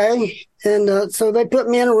 okay. And so they put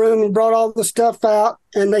me in a room and brought all the stuff out,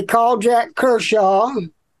 and they called Jack Kershaw.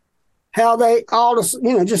 How they all,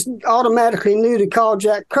 just automatically knew to call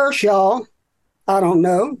Jack Kershaw, I don't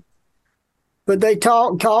know. But they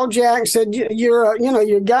called Jack and said,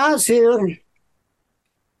 your guy's here,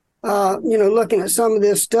 looking at some of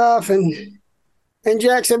this stuff. And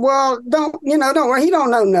Jack said, well, don't worry. He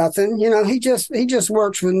don't know nothing. He just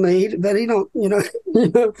works with me, but he don't,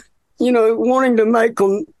 wanting to make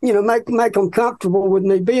them comfortable with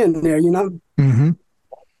me being there, Mm-hmm.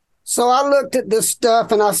 So I looked at this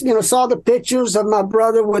stuff, and I, saw the pictures of my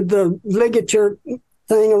brother with the ligature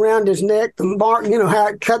thing around his neck, the mark, how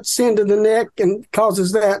it cuts into the neck and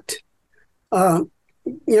causes that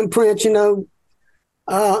imprint, and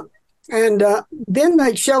then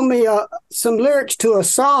they showed me some lyrics to a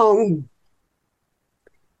song.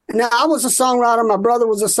 Now, I was a songwriter. My brother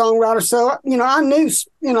was a songwriter. So,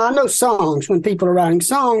 I know songs when people are writing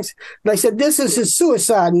songs. They said, this is his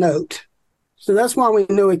suicide note. So that's why we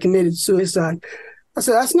knew he committed suicide. I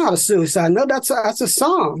said, that's not a suicide note. That's a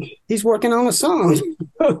song. He's working on a song.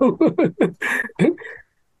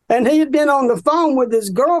 And he had been on the phone with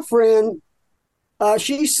his girlfriend.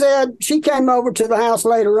 She said she came over to the house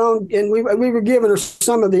later on, and we were giving her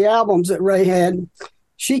some of the albums that Ray had.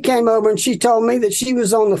 She came over and she told me that she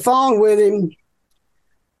was on the phone with him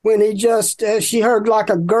when he just, she heard like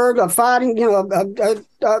a fighting,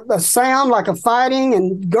 a sound like a fighting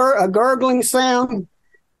and a gurgling sound.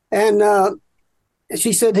 And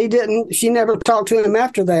she said she never talked to him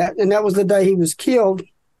after that. And that was the day he was killed.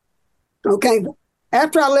 Okay.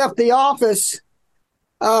 After I left the office,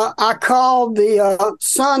 I called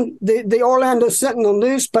the Orlando Sentinel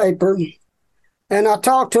newspaper, and I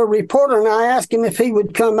talked to a reporter, and I asked him if he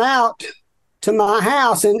would come out to my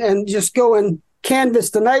house and just go and canvass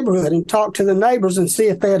the neighborhood and talk to the neighbors and see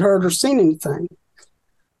if they had heard or seen anything.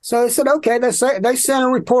 So they said, okay. They sent a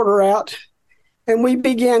reporter out, and we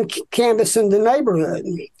began canvassing the neighborhood.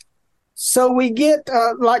 So we get,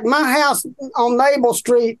 like my house on Mabel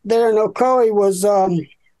Street there in Ocoee was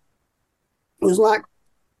like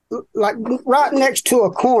right next to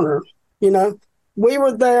a corner, We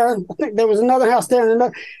were there. I think there was another house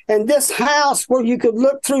there, and this house where you could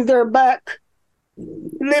look through their back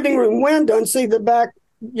living room window and see the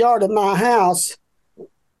backyard of my house.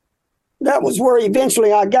 That was where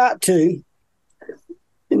eventually I got to.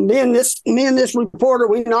 And me and this reporter,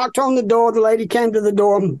 we knocked on the door. The lady came to the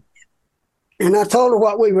door, and I told her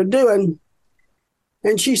what we were doing.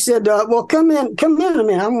 And she said, well, come in a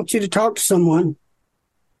minute. I want you to talk to someone.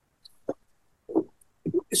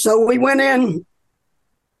 So we went in,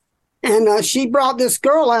 and she brought this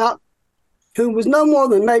girl out who was no more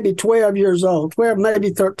than maybe 12 years old, 12, maybe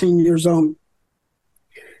 13 years old.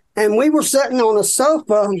 And we were sitting on a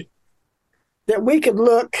sofa that we could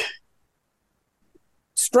look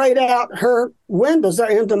straight out her windows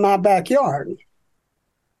into my backyard.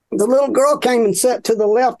 The little girl came and sat to the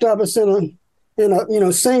left of us in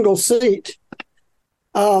a single seat.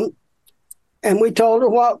 And we told her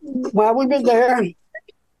why we were there.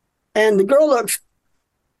 And the girl looked,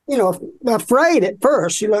 afraid at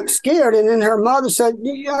first. She looked scared. And then her mother said,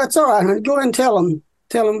 yeah, it's all right, honey. Go ahead and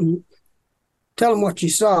tell him what you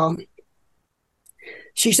saw.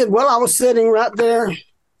 She said, well, I was sitting right there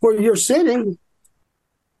where you're sitting,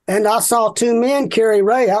 and I saw two men carry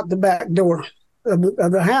Ray out the back door of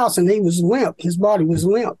the house, and he was limp. His body was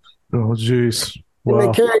limp. Oh, jeez. Wow.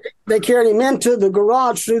 And they carried him into the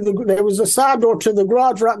garage there was a side door to the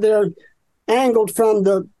garage right there, angled from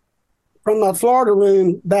my Florida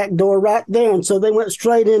room back door right there. And so they went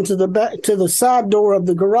straight into the side door of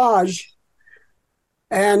the garage.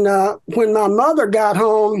 And when my mother got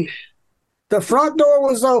home, the front door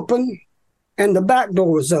was open and the back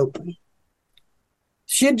door was open.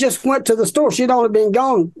 She had just went to the store. She'd only been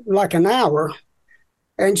gone like an hour.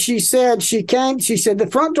 And she said the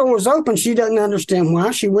front door was open. She doesn't understand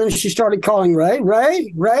why. She went and she started calling Ray.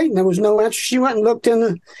 And there was no answer. She went and looked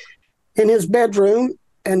in his bedroom,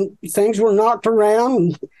 and things were knocked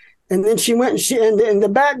around. And then she went and the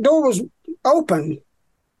back door was open.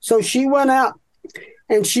 So she went out,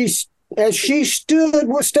 and as she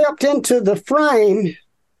stepped into the frame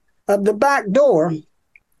of the back door,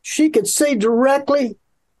 she could see directly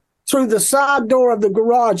through the side door of the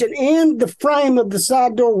garage, and in the frame of the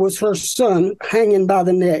side door was her son hanging by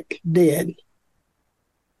the neck, dead.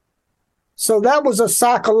 So that was a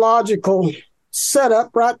psychological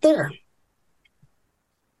setup right there.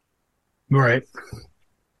 Right.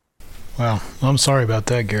 Well, I'm sorry about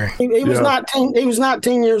that, Gary. He was 19. He was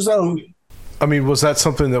 19 years old. I mean, was that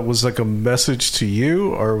something that was like a message to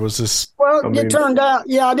you, or was this? Well, it turned out,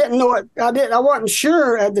 I didn't know it. I wasn't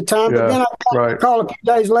sure at the time, but then I got a call a few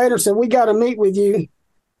days later, said, we got to meet with you.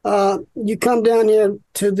 You come down here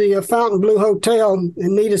to the Fontainebleau Hotel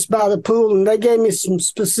and meet us by the pool. And they gave me some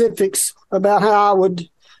specifics about how I would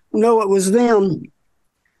know it was them.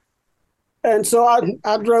 And so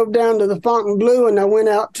I drove down to the Fontainebleau, and I went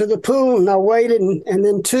out to the pool, and I waited, and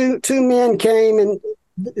then two men came, and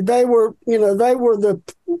they were the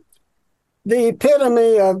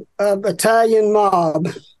epitome of Italian mob.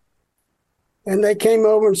 And they came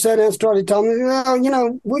over and sat down and started telling me,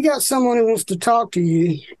 well, we got someone who wants to talk to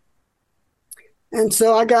you. And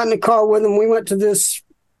so I got in the car with them. We went to this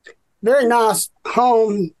very nice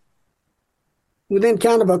home within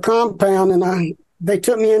kind of a compound, and they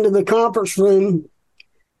took me into the conference room,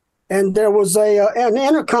 and there was an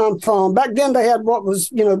intercom phone. Back then they had what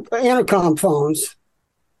was, intercom phones.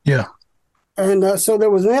 Yeah. And so there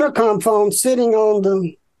was an intercom phone sitting on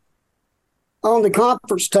the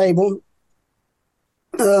conference table.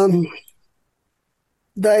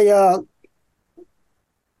 They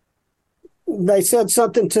said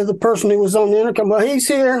something to the person who was on the intercom. Well, he's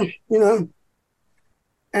here,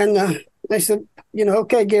 And they said,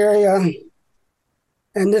 okay, Gary.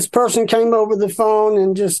 And this person came over the phone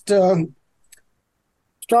and just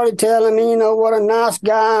started telling me, what a nice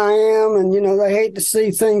guy I am. And, they hate to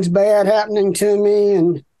see things bad happening to me.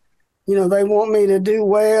 And, they want me to do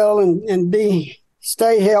well and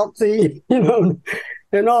stay healthy,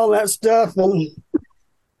 and all that stuff. And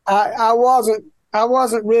I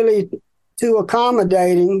wasn't really too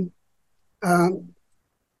accommodating. And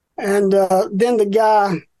then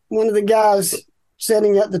one of the guys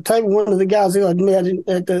sitting at the table, one of the guys who I'd met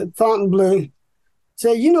at the Fontainebleau,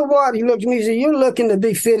 said, you know what? He looked at me and said, you're looking to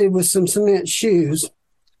be fitted with some cement shoes.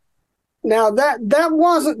 Now, that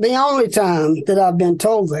wasn't the only time that I've been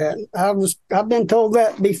told that. I've been told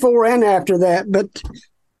that before and after that, but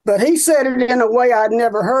he said it in a way I'd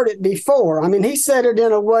never heard it before. I mean, he said it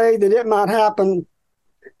in a way that it might happen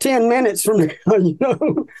 10 minutes from now,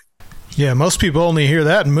 Yeah, most people only hear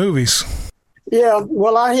that in movies. Yeah,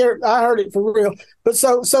 well, I heard it for real. But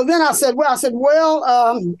so then I said,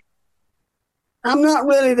 I'm not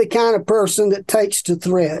really the kind of person that takes to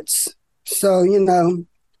threats. So,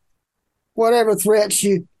 whatever threats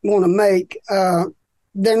you want to make,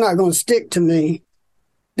 they're not going to stick to me.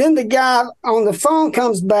 Then the guy on the phone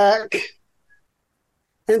comes back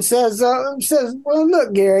and says, well,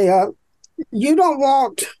 look, Gary, you don't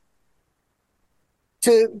want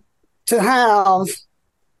to have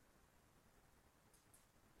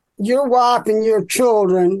your wife and your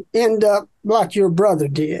children end up like your brother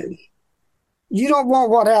did. You don't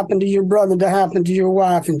want what happened to your brother to happen to your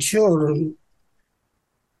wife and children.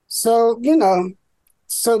 So, that's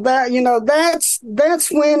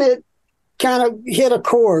when it kind of hit a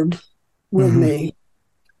chord with me.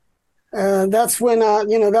 That's when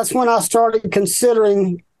I started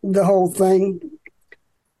considering the whole thing.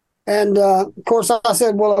 And of course I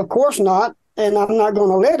said, well, of course not. And I'm not going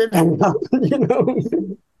to let it happen, Of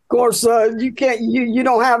course, you can't. You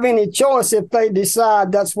don't have any choice if they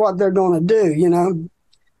decide that's what they're going to do,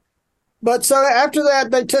 But so after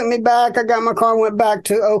that, they took me back. I got my car and went back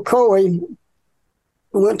to Ocoee.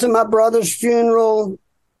 I went to my brother's funeral.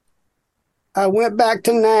 I went back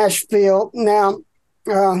to Nashville. Now,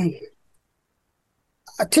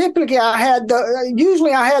 typically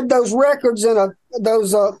usually I had those records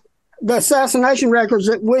the assassination records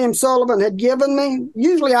that William Sullivan had given me.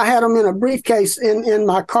 Usually I had them in a briefcase in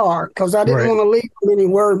my car because I didn't want to leave them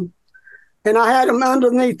anywhere. And I had them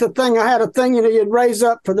underneath the thing. I had a thing, you'd raise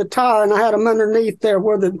up for the tire, and I had them underneath there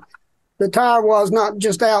where the tire was, not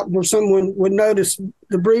just out where someone would notice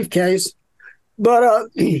the briefcase. But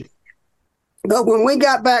when we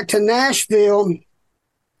got back to Nashville,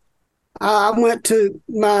 I went to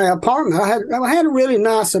my apartment. I had a really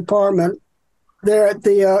nice apartment there at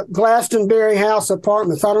the Glastonbury House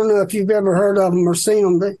Apartments. I don't know if you've ever heard of them or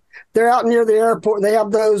seen them. They're out near the airport. They have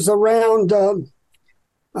those round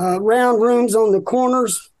rooms on the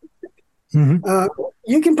corners.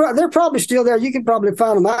 Mm-hmm. They're probably still there. You can probably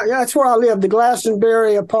find them. That's where I live, the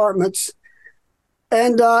Glastonbury Apartments.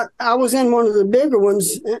 And I was in one of the bigger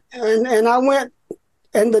ones, and I went,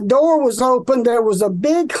 and the door was open. There was a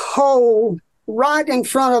big hole right in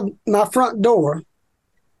front of my front door,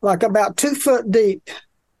 like about 2 foot deep.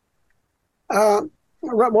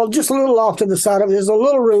 Well, just a little off to the side of it. There's a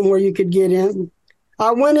little room where you could get in.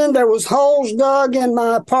 I went in, there was holes dug in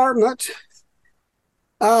my apartment.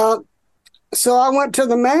 So I went to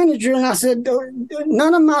the manager and I said,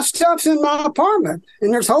 none of my stuff's in my apartment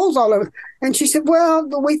and there's holes all over. And she said, well,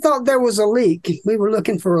 we thought there was a leak. We were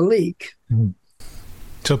looking for a leak. Mm-hmm.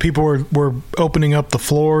 So people were opening up the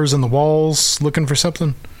floors and the walls looking for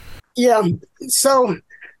something? Yeah. So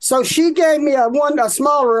she gave me a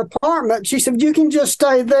smaller apartment. She said, you can just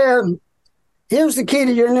stay there. Here's the key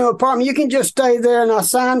to your new apartment. You can just stay there. And I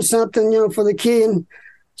signed something, for the key. And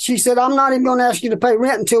she said, I'm not even going to ask you to pay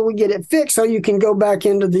rent until we get it fixed so you can go back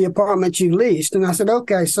into the apartment you leased. And I said,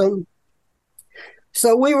 okay. So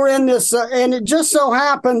we were in this, and it just so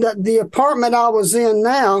happened that the apartment I was in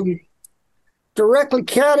now, directly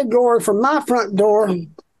category from my front door,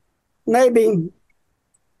 maybe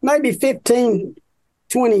 15,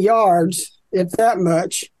 20 yards, if that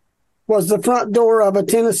much, was the front door of a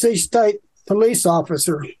Tennessee State police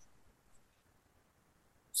officer.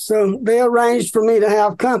 So they arranged for me to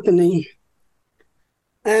have company.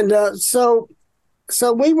 And so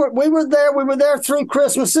we were there. We were there through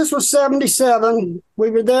Christmas. This was 1977. We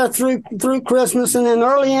were there through Christmas, and then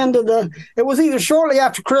it was either shortly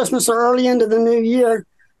after Christmas or early into the new year,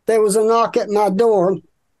 there was a knock at my door.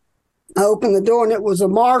 I opened the door, and it was a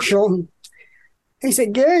marshal. He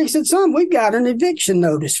said, Gary, son, we've got an eviction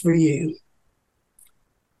notice for you.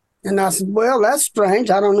 And I said, well, that's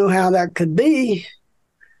strange. I don't know how that could be,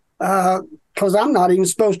 because I'm not even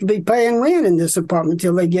supposed to be paying rent in this apartment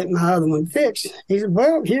until they get my other one fixed. He said,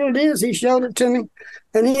 well, here it is. He showed it to me.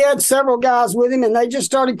 And he had several guys with him, and they just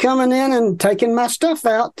started coming in and taking my stuff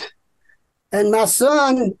out. And my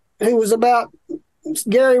son, who was about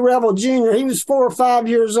Gary Revel Jr., he was 4 or 5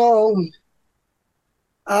 years old.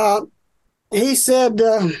 He said,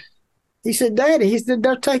 Daddy,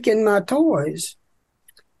 they're taking my toys.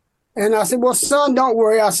 And I said, well, son, don't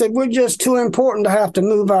worry. I said, we're just too important to have to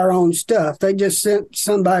move our own stuff. They just sent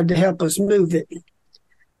somebody to help us move it.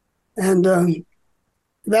 And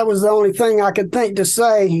that was the only thing I could think to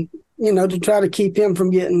say, to try to keep him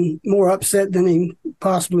from getting more upset than he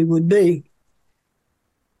possibly would be.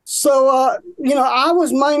 So, I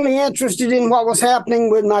was mainly interested in what was happening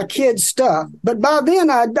with my kids' stuff. But by then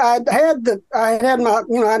I'd had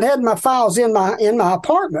my files in my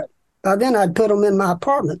apartment. By then I'd put them in my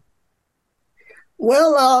apartment.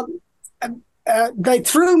 Well, they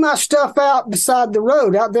threw my stuff out beside the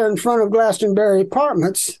road out there in front of Glastonbury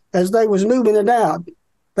Apartments as they was moving it out.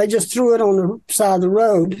 They just threw it on the side of the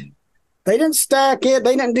road. They didn't stack it.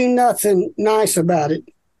 They didn't do nothing nice about it.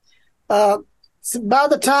 So by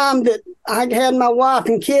the time that I had my wife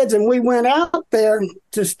and kids and we went out there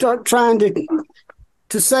to start trying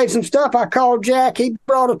to save some stuff, I called Jack. He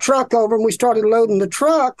brought a truck over and we started loading the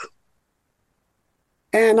truck.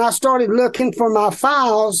 And I started looking for my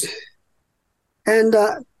files, and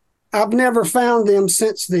I've never found them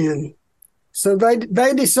since then. So they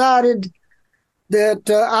decided that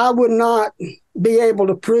I would not be able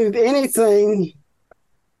to prove anything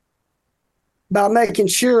by making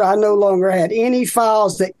sure I no longer had any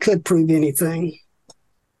files that could prove anything.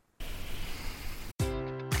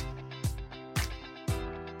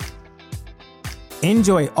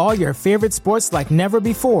 Enjoy all your favorite sports like never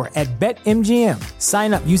before at BetMGM.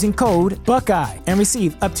 Sign up using code Buckeye and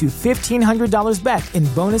receive up to $1,500 back in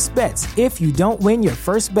bonus bets if you don't win your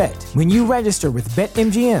first bet. When you register with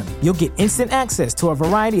BetMGM, you'll get instant access to a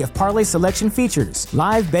variety of parlay selection features,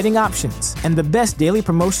 live betting options, and the best daily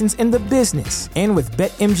promotions in the business. And with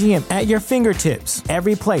BetMGM at your fingertips,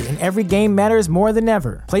 every play and every game matters more than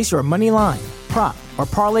ever. Place your money line, prop, or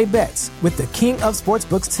parlay bets with the king of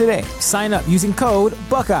sportsbooks today. Sign up using code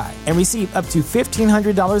Buckeye and receive up to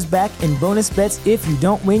 $1,500 back in bonus bets if you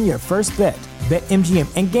don't win your first bet. BetMGM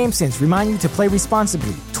and GameSense remind you to play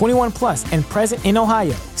responsibly. 21 plus and present in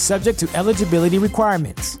Ohio, subject to eligibility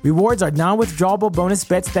requirements. Rewards are non-withdrawable bonus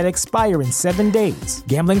bets that expire in 7 days.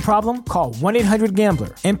 Gambling problem? Call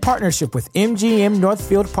 1-800-GAMBLER. In partnership with MGM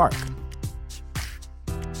Northfield Park.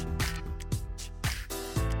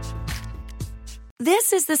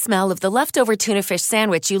 This is the smell of the leftover tuna fish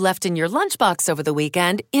sandwich you left in your lunchbox over the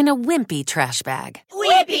weekend in a wimpy trash bag.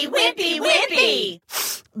 Wimpy, wimpy, wimpy!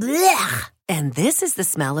 Blech! And this is the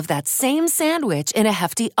smell of that same sandwich in a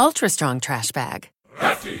Hefty Ultra Strong trash bag.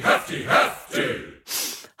 Hefty, hefty, hefty!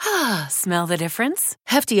 Ah, smell the difference?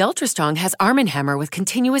 Hefty Ultra Strong has Arm & Hammer with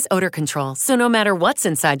continuous odor control, so no matter what's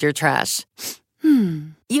inside your trash,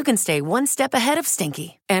 you can stay one step ahead of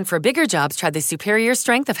stinky. And for bigger jobs, try the superior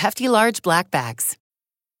strength of Hefty Large Black Bags.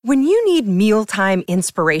 When you need mealtime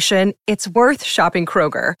inspiration, it's worth shopping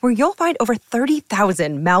Kroger, where you'll find over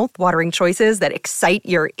 30,000 mouth-watering choices that excite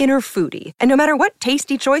your inner foodie. And no matter what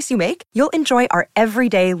tasty choice you make, you'll enjoy our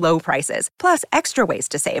everyday low prices, plus extra ways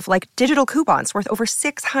to save, like digital coupons worth over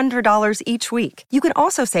 $600 each week. You can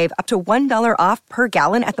also save up to $1 off per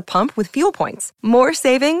gallon at the pump with fuel points. More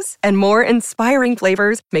savings and more inspiring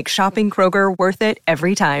flavors make shopping Kroger worth it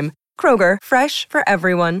every time. Kroger, fresh for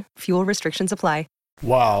everyone. Fuel restrictions apply.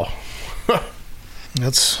 Wow.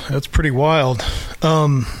 That's pretty wild.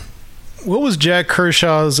 What was Jack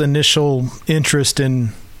Kershaw's initial interest in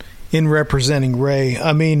representing Ray?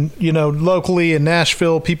 I mean, locally in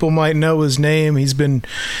Nashville, people might know his name. He's been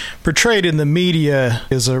portrayed in the media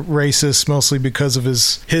as a racist, mostly because of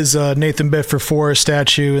his Nathan Bedford Forrest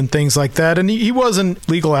statue and things like that. And he was a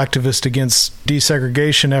legal activist against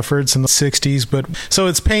desegregation efforts in the 60s. But so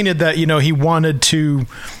it's painted that, he wanted to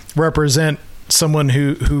represent someone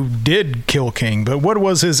who did kill King. But what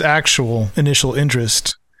was his actual initial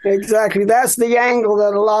interest? Exactly. That's the angle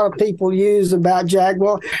that a lot of people use about Jack.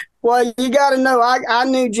 Well, you got to know, I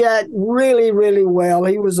knew Jack really, really well.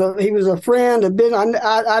 He was a friend.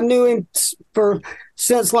 I knew him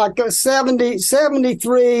since like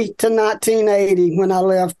 73 to 1980 when I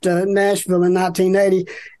left Nashville in 1980.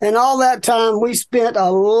 And all that time, we spent a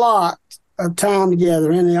lot of time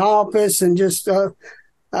together in the office and just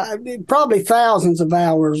probably thousands of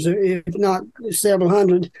hours, if not several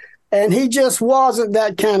hundred. And he just wasn't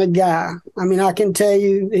that kind of guy. I mean, I can tell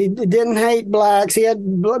you, he didn't hate blacks. He had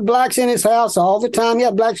blacks in his house all the time. He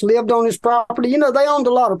had blacks lived on his property. They owned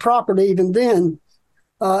a lot of property even then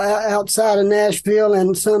outside of Nashville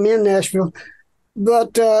and some in Nashville.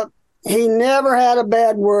 But he never had a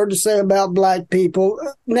bad word to say about black people.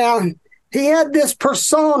 Now, he had this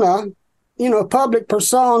persona, public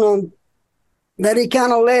persona, that he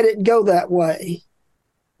kind of let it go that way,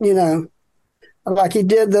 like he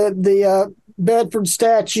did the Bedford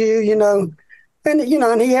statue, and and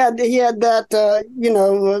he had that,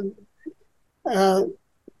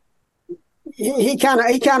 he kind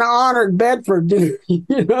of honored Bedford,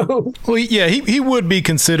 Well, yeah, he would be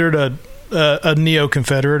considered a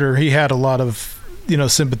neo-Confederate, or he had a lot of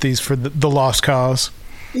sympathies for the lost cause.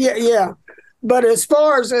 Yeah. But as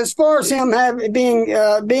far as him being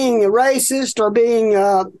racist or being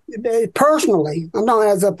personally, I'm not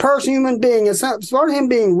as a human being, as far as him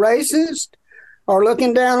being racist or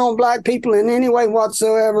looking down on black people in any way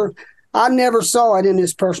whatsoever, I never saw it in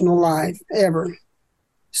his personal life ever.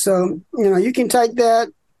 So you can take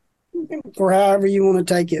that for however you want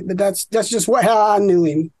to take it, but that's just how I knew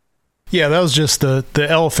him. Yeah, that was just the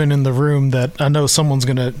elephant in the room that I know someone's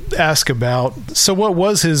going to ask about. So what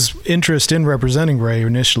was his interest in representing Ray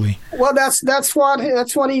initially? Well, that's what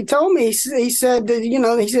he told me. He said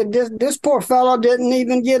that, this poor fellow didn't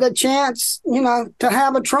even get a chance, to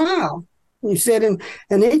have a trial. He said, and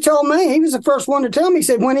he told me, he was the first one to tell me, he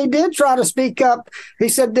said, when he did try to speak up, he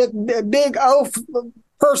said that big oaf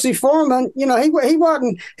Percy Foreman, he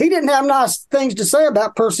didn't have nice things to say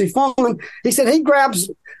about Percy Foreman. He said he grabs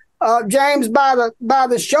James by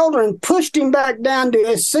the shoulder and pushed him back down to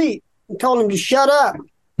his seat and told him to shut up.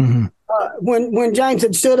 Mm-hmm. When James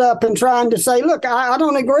had stood up and trying to say, "Look, I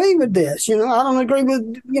don't agree with this. I don't agree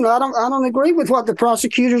with I don't agree with what the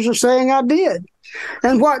prosecutors are saying I did."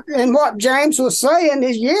 what James was saying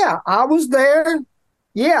is, yeah, I was there.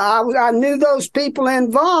 Yeah, I knew those people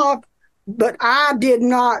involved, but I did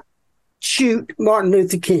not shoot Martin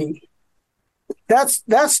Luther King. That's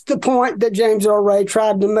the point that James Earl Ray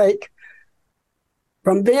tried to make.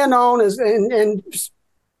 From then on, and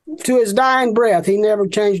to his dying breath, he never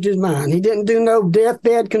changed his mind. He didn't do no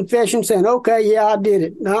deathbed confession saying, okay, yeah, I did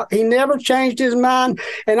it. No, he never changed his mind.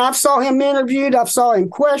 And I've saw him interviewed. I've saw him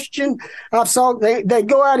questioned. They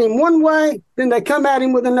go at him one way, then they come at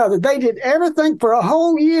him with another. They did everything for a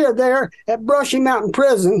whole year there at Brushy Mountain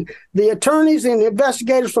Prison. The attorneys and the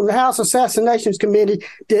investigators from the House Assassinations Committee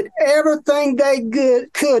did everything they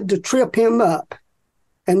could to trip him up.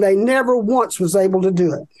 And they never once was able to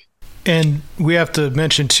do it. And we have to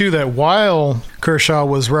mention, too, that while Kershaw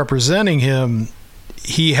was representing him,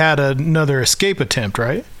 he had another escape attempt,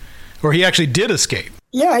 right? Or he actually did escape.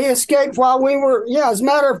 Yeah, he escaped while we were, as a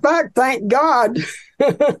matter of fact, thank God.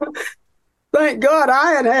 Thank God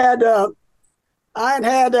I had a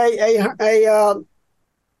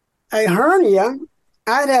hernia.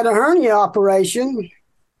 I had a hernia operation,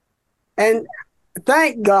 and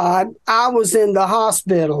thank God I was in the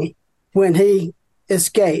hospital when he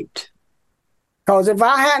escaped. Because if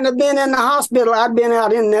I hadn't have been in the hospital, I'd been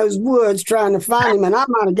out in those woods trying to find him, and I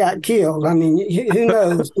might have got killed. I mean, who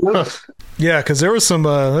knows? You know? Yeah, because there's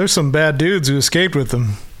some bad dudes who escaped with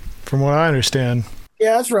him, from what I understand.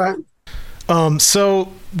 Yeah, that's right.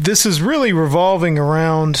 So this is really revolving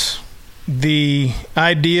around the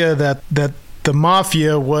idea that the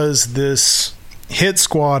mafia was this hit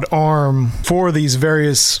squad arm for these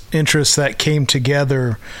various interests that came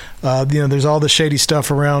together. There's all the shady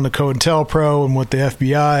stuff around the COINTELPRO and what the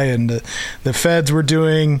FBI and the feds were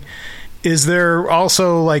doing. Is there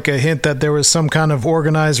also like a hint that there was some kind of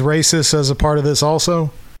organized racist as a part of this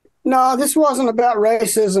also? No, this wasn't about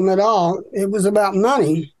racism at all. It was about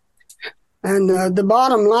money. And the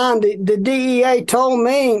bottom line, the DEA told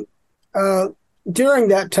me during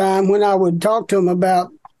that time when I would talk to them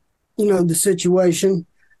about, the situation,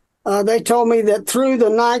 they told me that through the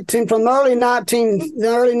early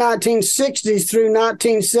 1960s through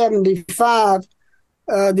 1975,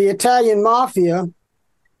 the Italian mafia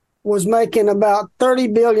was making about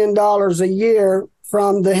 $30 billion a year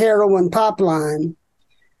from the heroin pipeline.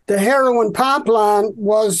 The heroin pipeline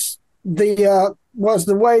was the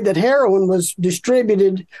way that heroin was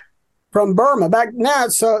distributed from Burma. Back now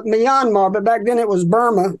it's Myanmar, but back then it was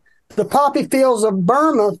Burma. The poppy fields of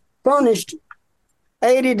Burma furnished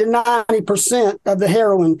 80 to 90% of the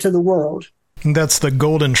heroin to the world. And that's the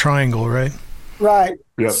Golden Triangle, right? Right.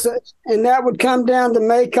 Yep. So, and that would come down the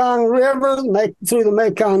Mekong River, through the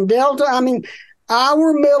Mekong Delta. I mean,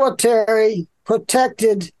 our military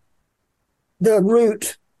protected the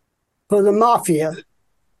route for the mafia,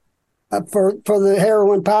 for the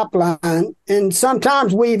heroin pipeline. And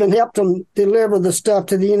sometimes we even helped them deliver the stuff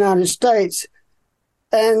to the United States.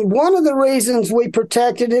 And one of the reasons we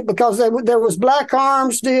protected it, because there was black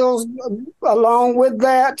arms deals along with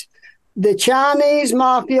that. The Chinese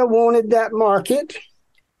mafia wanted that market,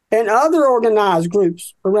 and other organized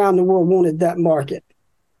groups around the world wanted that market.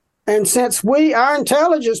 And since our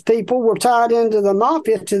intelligence people were tied into the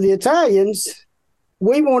mafia to the Italians,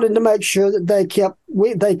 we wanted to make sure that they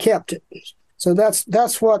kept it. So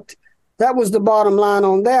that was the bottom line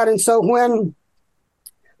on that. And so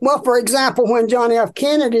for example, when John F.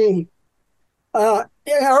 Kennedy,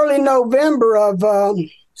 early November of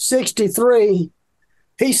 1963,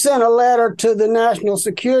 he sent a letter to the National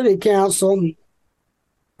Security Council,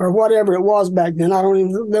 or whatever it was back then. I don't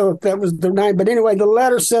even know if that was their name. But anyway, the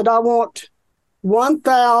letter said, I want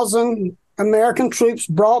 1,000 American troops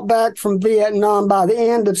brought back from Vietnam by the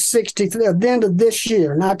end of this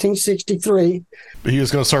year, 1963. He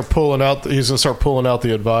was going to start pulling out. He's going to start pulling out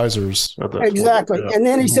the advisors. At that exactly, point. Yeah. And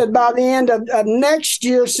then he said, by the end of next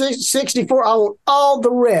year, 64, I want all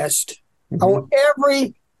the rest. Mm-hmm. I want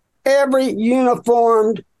every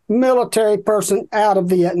uniformed military person out of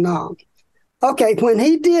Vietnam. Okay, when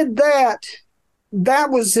he did that,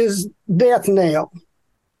 that was his death knell.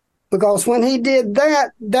 Because when he did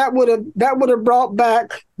that, that would have brought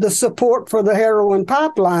back the support for the heroin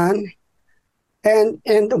pipeline, and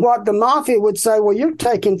what the mafia would say, well, you're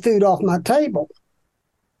taking food off my table.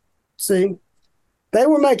 See, they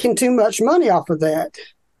were making too much money off of that.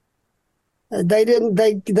 They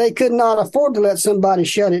could not afford to let somebody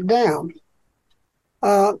shut it down.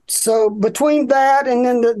 So between that and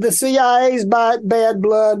then the CIA's bad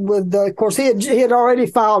blood with, of course, he had already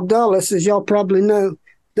filed Dulles, as y'all probably know.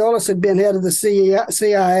 Dulles had been head of the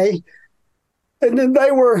CIA, and then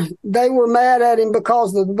they were mad at him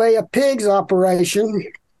because of the Bay of Pigs operation.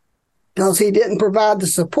 because he didn't provide the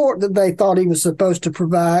support that they thought he was supposed to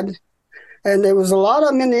provide. And there was a lot of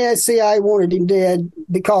them in the CIA wanted him dead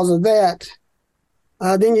because of that.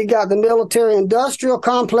 Then you got the military-industrial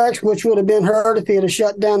complex, which would have been hurt if he had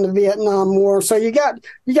shut down the Vietnam War. So you got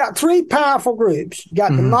three powerful groups. You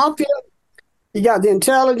got the mafia, you got the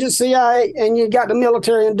intelligence, CIA, and you got the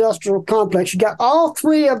military-industrial complex. You got all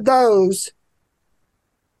three of those.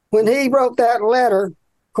 When he wrote that letter,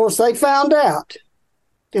 of course, they found out,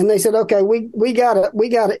 and they said, "Okay, we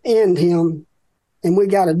gotta end him, and we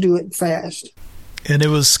gotta do it fast." And it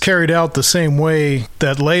was carried out the same way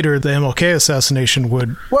that later the MLK assassination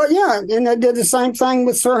would. Well, yeah, and they did the same thing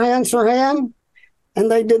with Sirhan,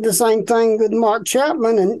 and they did the same thing with Mark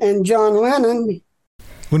Chapman and John Lennon.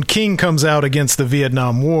 When King comes out against the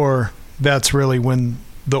Vietnam War, that's really when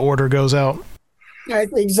the order goes out.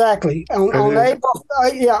 Exactly. On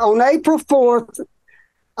April 4th,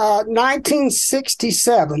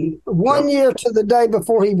 1967, 1 year to the day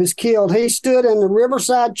before he was killed, he stood in the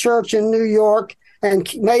Riverside Church in New York and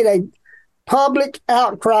made a public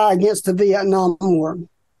outcry against the Vietnam War.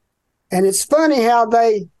 And it's funny how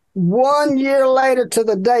they, 1 year later to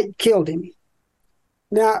the date, killed him.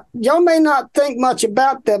 Now, y'all may not think much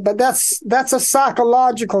about that, but that's a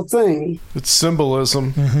psychological thing. It's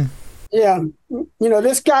symbolism. Mm-hmm. Yeah.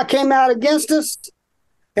 This guy came out against us,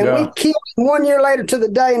 and we killed him 1 year later to the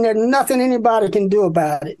day, and there's nothing anybody can do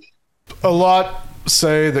about it. A lot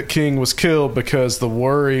say that King was killed because the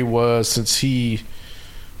worry was, since he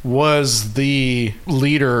was the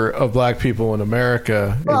leader of black people in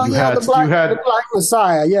America. Well, the Black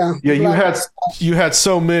Messiah, yeah. Yeah, you had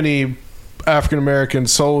so many African American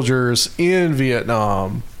soldiers in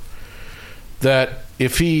Vietnam that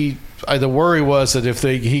if the worry was that if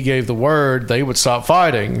he gave the word, they would stop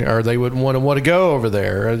fighting, or they wouldn't want to go over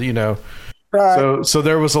there, Right. So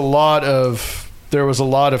there was a lot of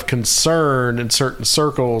concern in certain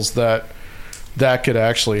circles that could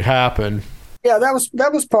actually happen. Yeah,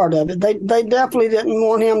 that was part of it. They definitely didn't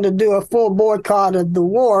want him to do a full boycott of the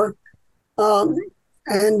war, and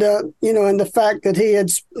the fact that he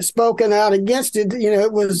had spoken out against it,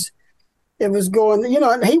 it was going.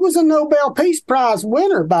 He was a Nobel Peace Prize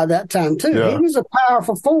winner by that time too. Yeah. He was a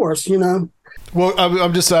powerful force. Well,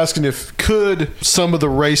 I'm just asking could some of the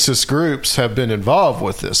racist groups have been involved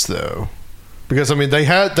with this though, because they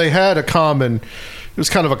had a common. It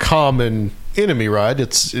was kind of a common enemy, right?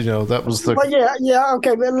 It's that was the. Well, yeah,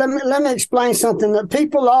 okay. But let me explain something. That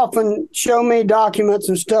people often show me documents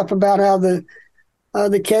and stuff about how the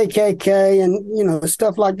KKK and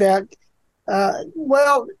stuff like that.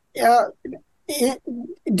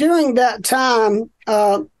 During that time,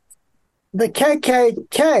 the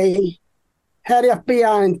KKK had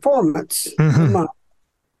FBI informants. Mm-hmm.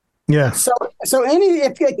 Yeah. So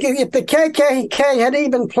if the KKK had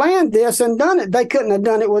even planned this and done it, they couldn't have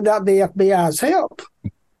done it without the FBI's help.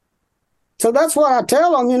 So that's why I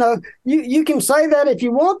tell them, you can say that if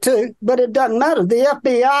you want to, but it doesn't matter. The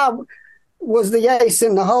FBI was the ace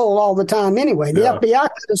in the hole all the time anyway. The FBI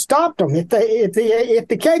could have stopped them. If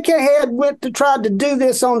the KKK had tried to do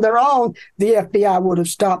this on their own, the FBI would have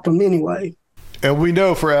stopped them anyway. And we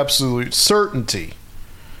know for absolute certainty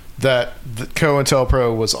that the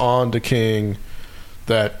COINTELPRO was on to King,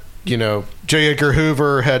 that, J. Edgar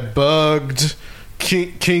Hoover had bugged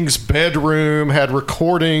King's bedroom, had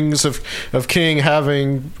recordings of King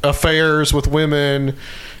having affairs with women,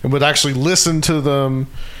 and would actually listen to them.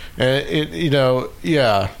 And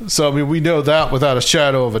So we know that without a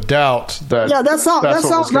shadow of a doubt. That's all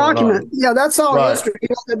document. Yeah, that's all history.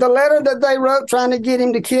 The letter that they wrote trying to get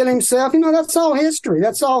him to kill himself. That's all history.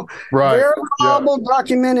 That's all verifiable,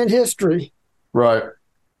 documented history. Right.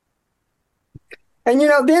 And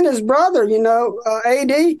then his brother,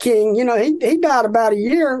 A.D. King, he died about a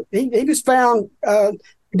year. He was found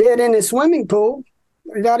dead in his swimming pool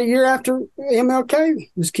about a year after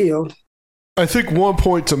MLK was killed. I think one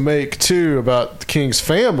point to make, too, about King's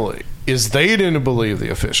family is they didn't believe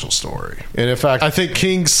the official story. And in fact, I think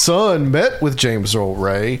King's son met with James Earl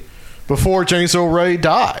Ray before James Earl Ray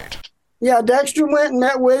died. Yeah, Dexter went and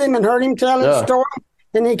met with him and heard him tell his story.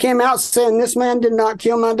 And he came out saying, "This man did not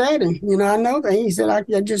kill my daddy." I know that. He said, I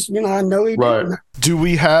know he didn't. Do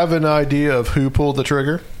we have an idea of who pulled the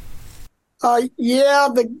trigger?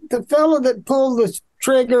 The fellow that pulled the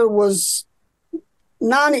trigger was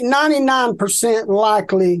 99%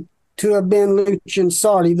 likely to have been Lucien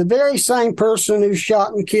Sardi, the very same person who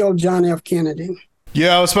shot and killed John F. Kennedy.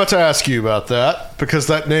 Yeah, I was about to ask you about that because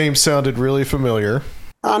that name sounded really familiar.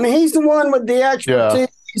 He's the one with the expertise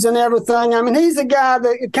and everything. He's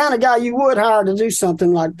the kind of guy you would hire to do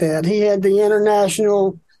something like that. He had the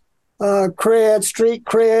international cred, street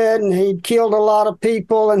cred, and he'd killed a lot of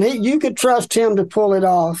people, and you could trust him to pull it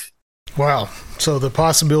off. Wow. So the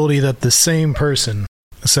possibility that the same person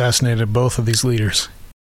assassinated both of these leaders.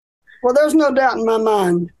 Well, there's no doubt in my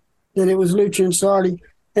mind that it was Lucian Sardi.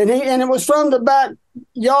 And it was from the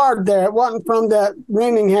backyard there. It wasn't from that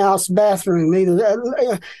rooming house bathroom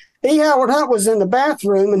either. E. Howard Hunt was in the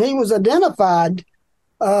bathroom, and he was identified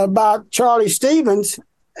by Charlie Stevens.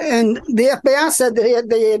 And the FBI said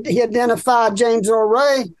that he identified James Earl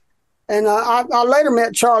Ray. And I later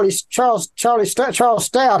met Charles Stout.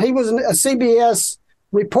 He was a CBS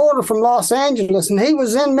reporter from Los Angeles, and he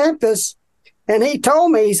was in Memphis. And he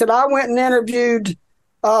told me, he said, I went and interviewed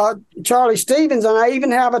Charlie Stevens, and I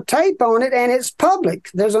even have a tape on it, and it's public.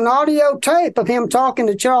 There's an audio tape of him talking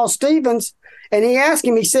to Charles Stevens, and he asked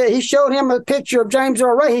him, he showed him a picture of James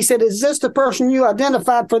Earl Ray. He said, is this the person you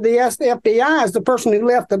identified for the FBI as the person who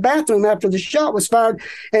left the bathroom after the shot was fired?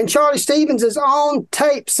 And Charlie Stevens is on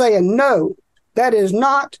tape saying, no, that is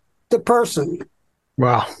not the person.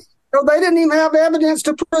 Wow. So they didn't even have evidence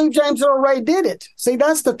to prove James Earl Ray did it. See,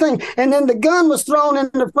 that's the thing. And then the gun was thrown in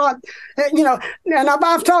the front. And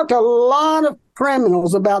I've talked to a lot of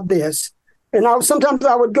criminals about this. And sometimes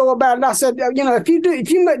I would go about it. I said, if you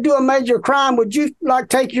do a major crime, would you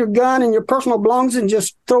take your gun and your personal belongings and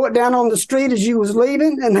just throw it down on the street as you was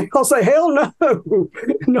leaving? And they'll say, hell no,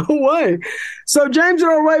 no way. So James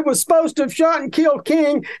Earl Ray was supposed to have shot and killed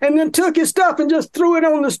King, and then took his stuff and just threw it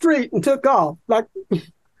on the street and took off. The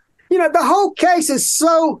whole case is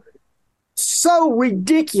so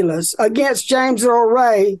ridiculous against James Earl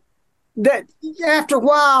Ray that after a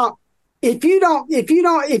while, if you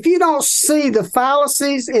don't see the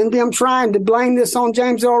fallacies in them trying to blame this on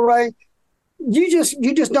James Earl Ray, you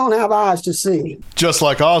just don't have eyes to see. Just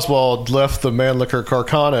like Oswald left the Mannlicher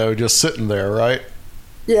Carcano just sitting there, right?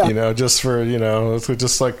 Yeah. Just for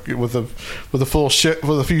just like with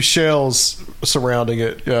a few shells surrounding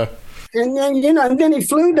it. Yeah. And then he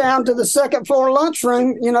flew down to the second floor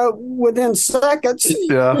lunchroom, within seconds.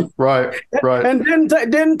 Yeah, right. And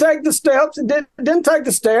didn't take the steps, didn't take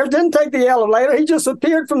the stairs, didn't take the elevator. He just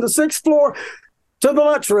appeared from the sixth floor to the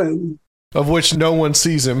lunchroom. Of which no one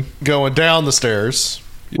sees him going down the stairs.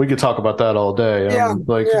 We could talk about that all day. Yeah.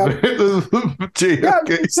 See,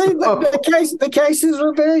 the cases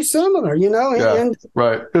are very similar, Yeah, and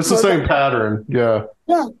right. It's the same pattern. Yeah.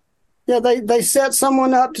 Yeah. Yeah, they set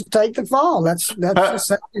someone up to take the fall. That's just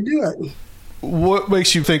how you do it. What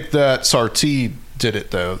makes you think that Sarti did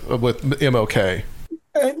it though with MLK?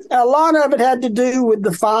 A lot of it had to do with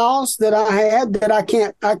the files that I had that I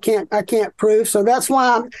can't prove. So that's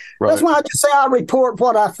why that's why I just say I report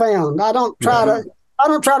what I found. I don't try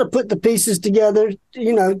to put the pieces together,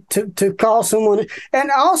 to call someone.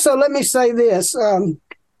 And also, let me say this: I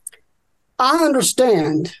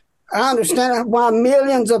understand why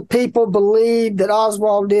millions of people believe that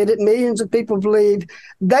Oswald did it. Millions of people believe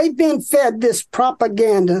they've been fed this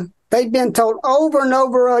propaganda. They've been told over and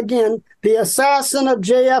over again, the assassin of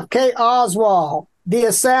JFK Oswald, the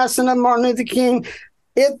assassin of Martin Luther King.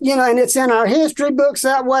 And it's in our history books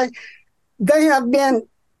that way. They have been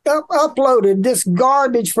uploaded this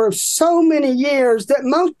garbage for so many years that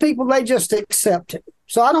most people, they just accept it.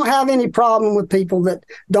 So I don't have any problem with people that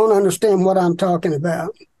don't understand what I'm talking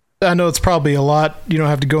about. I know it's probably a lot. You don't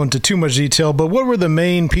have to go into too much detail, but what were the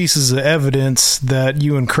main pieces of evidence that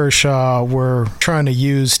you and Kershaw were trying to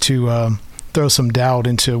use to throw some doubt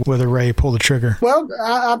into whether Ray pulled the trigger? Well,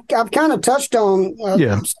 I've kind of touched on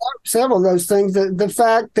several of those things. The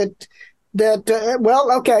fact that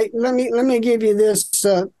let me give you this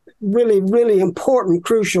really, really important,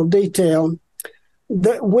 crucial detail.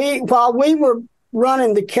 While we were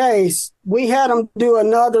running the case, we had them do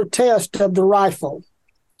another test of the rifle,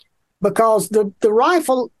 because the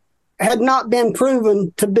rifle had not been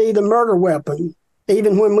proven to be the murder weapon,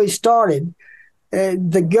 even when we started.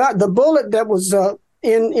 The bullet that was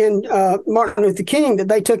in Martin Luther King that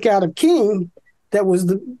they took out of King, that was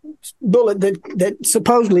the bullet that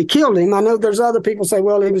supposedly killed him. I know there's other people say,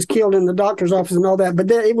 well, he was killed in the doctor's office and all that, but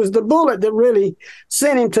it was the bullet that really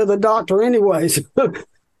sent him to the doctor anyways.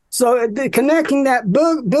 So connecting that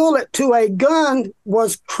bullet to a gun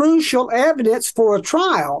was crucial evidence for a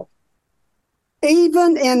trial.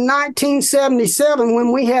 Even in 1977,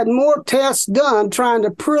 when we had more tests done trying to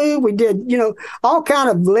prove, we did, all kind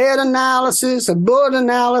of lead analysis, of bullet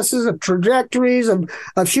analysis, of trajectories, of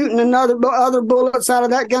shooting other bullets out of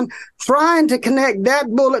that gun, trying to connect that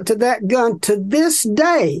bullet to that gun. To this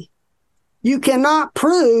day, you cannot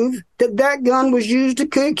prove that gun was used to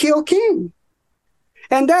kill King.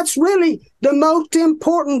 And that's really the most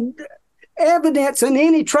important evidence in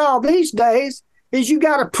any trial these days, is you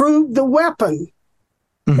got to prove the weapon.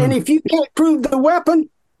 Mm-hmm. And if you can't prove the weapon,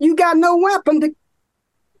 you got no weapon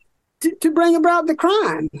to bring about the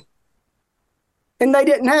crime. And they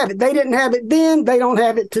didn't have it. They didn't have it then. They don't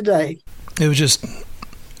have it today. It was just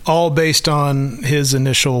all based on his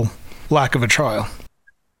initial lack of a trial.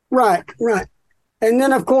 Right. And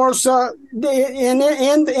then, of course, in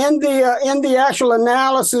the actual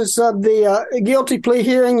analysis of the guilty plea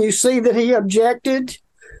hearing, you see that he objected.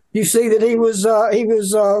 You see that he was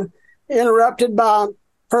interrupted by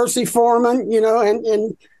Percy Foreman,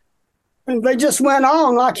 and they just went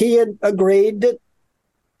on like he had agreed that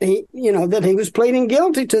he was pleading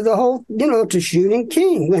guilty to the whole, to shooting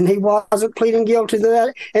King, when he wasn't pleading guilty to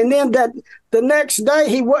that. And then that the next day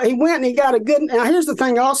he went and he got a good. Now here's the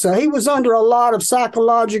thing. Also, he was under a lot of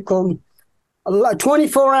psychological,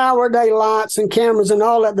 24-hour day lights and cameras and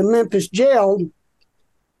all at the Memphis jail.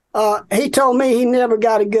 He told me he never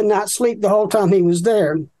got a good night's sleep the whole time he was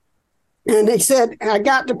there. And he said, I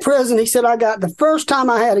got to prison. He said, I got the first time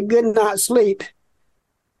I had a good night's sleep.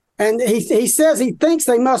 And he says he thinks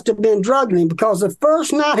they must have been drugging him, because the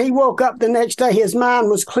first night he woke up the next day, his mind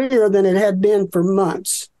was clearer than it had been for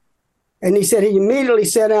months. And he said he immediately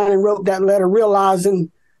sat down and wrote that letter,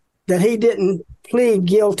 realizing that he didn't plead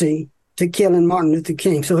guilty to killing Martin Luther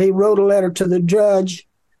King. So he wrote a letter to the judge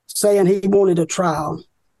saying he wanted a trial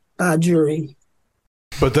by jury.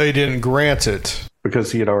 But they didn't grant it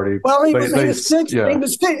because he had already. Well, he was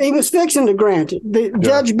fixing to grant it.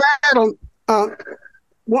 Judge Battle.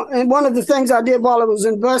 And one of the things I did while I was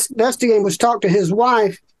investigating was talk to his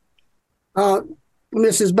wife,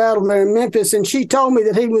 Mrs. Battle there in Memphis, and she told me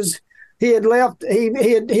that he had left. He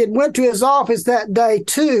had went to his office that day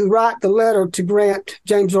to write the letter to grant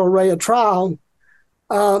James Earl Ray a trial.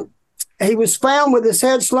 He was found with his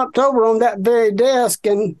head slumped over on that very desk,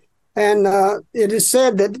 and it is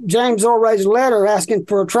said that James Earl Ray's letter asking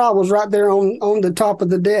for a trial was right there on the top of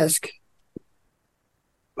the desk.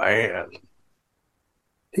 Man.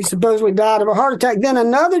 He supposedly died of a heart attack. Then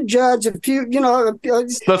another judge,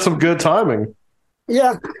 that's some good timing.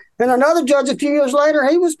 Yeah, and another judge a few years later,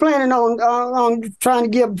 he was planning on trying to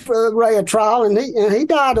give Ray a trial, and he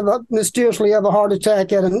died mysteriously of a heart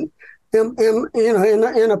attack at an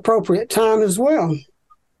inappropriate time as well.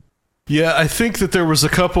 Yeah, I think that there was a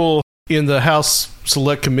couple in the House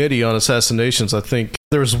Select Committee on Assassinations. I think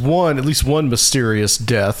there was at least one mysterious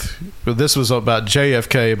death. But this was about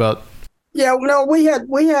JFK. Yeah, no, we had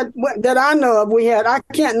that I know of. I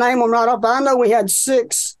can't name them right off, but I know we had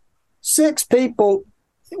six people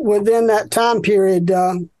within that time period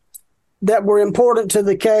that were important to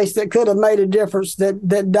the case, that could have made a difference,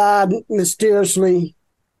 that died mysteriously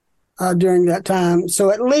during that time. So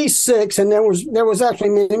at least six, and there was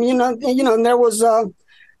actually, and there was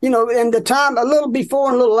in the time a little before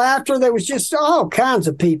and a little after, there was just all kinds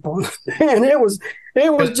of people, and it was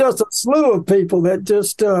just a slew of people that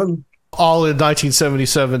just. All in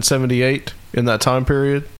 1977, 78 in that time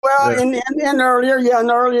period? Well, yeah. and earlier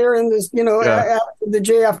in this, after the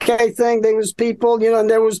JFK thing, there was people, and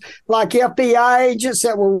there was like FBI agents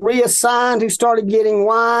that were reassigned who started getting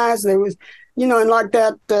wise. There was, and like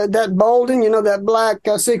that Bolden, that black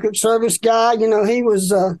Secret Service guy, he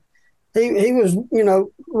was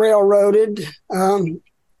railroaded.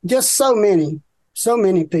 Just so many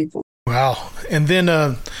people. Wow. And then,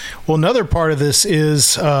 another part of this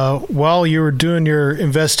is while you were doing your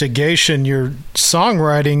investigation, your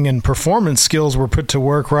songwriting and performance skills were put to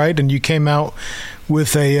work, right? And you came out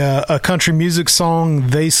with a country music song,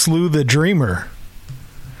 They Slew the Dreamer.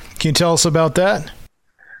 Can you tell us about that?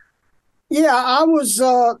 Yeah, I was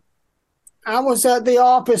at the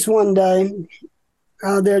office one day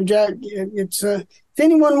there, Jack. If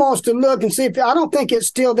anyone wants to look and see, I don't think it's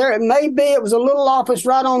still there. It may be. It was a little office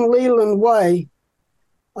right on Leland Way,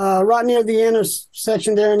 right near the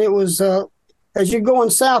intersection there. And it was, as you're going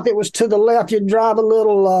south, it was to the left. You'd drive a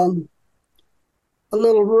little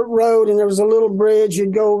road, and there was a little bridge.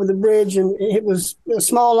 You'd go over the bridge, and it was a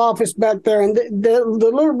small office back there. And the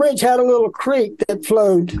little bridge had a little creek that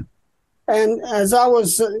flowed. And as I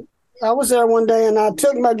was there one day, and I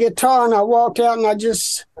took my guitar and I walked out, and I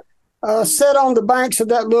just sat on the banks of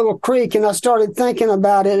that little creek, and I started thinking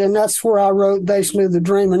about it, and that's where I wrote "They Slew the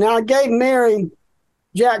Dreamer." Now, I gave Mary,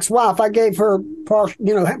 Jack's wife, I gave her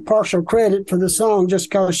partial credit for the song, just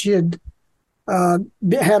because she had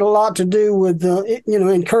had a lot to do with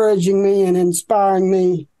encouraging me and inspiring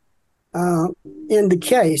me in the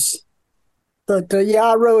case. But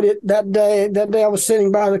I wrote it that day. That day I was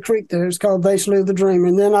sitting by the creek there. It's called "They Slew the Dreamer,"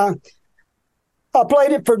 and then I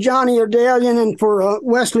played it for Johnny Erdelian and for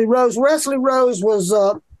Wesley Rose. Wesley Rose was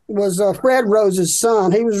was Fred Rose's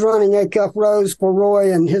son. He was running Acuff Rose for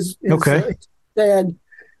Roy and his dad.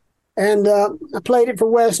 And I played it for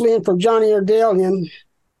Wesley and for Johnny Ardelian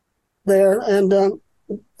there. And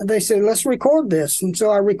they said, let's record this. And so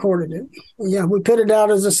I recorded it. Yeah, we put it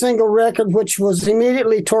out as a single record, which was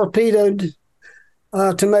immediately torpedoed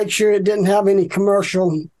to make sure it didn't have any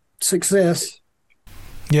commercial success.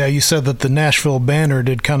 Yeah, you said that the Nashville Banner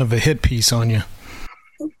did kind of a hit piece on you.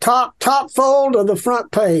 Top fold of the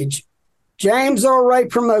front page. James Earl Ray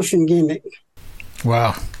promotion gimmick.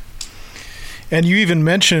 Wow. And you even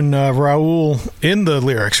mentioned Raul in the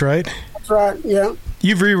lyrics, right? That's right, yeah.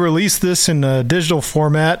 You've re-released this in a digital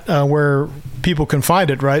format where people can find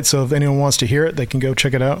it, right? So if anyone wants to hear it, they can go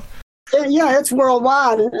check it out. Yeah, it's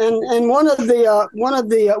worldwide, and one of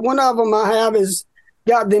them I have is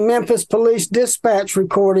got the Memphis Police Dispatch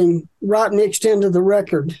recording right mixed into the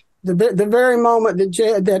record. The very moment that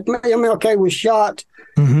MLK was shot,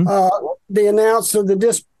 the announcer,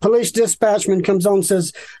 the police dispatchman comes on and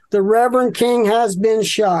says, "The Reverend King has been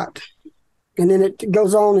shot," and then it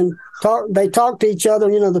goes on and they talk to each other.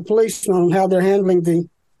 The policemen on how they're handling the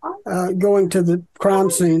going to the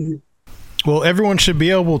crime scene. Well, everyone should be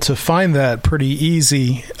able to find that pretty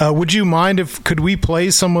easy. Would you mind could we play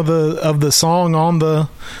some of the song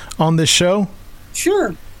on this show?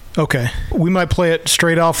 Sure. Okay. We might play it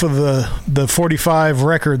straight off of the 45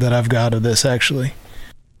 record that I've got of this, actually.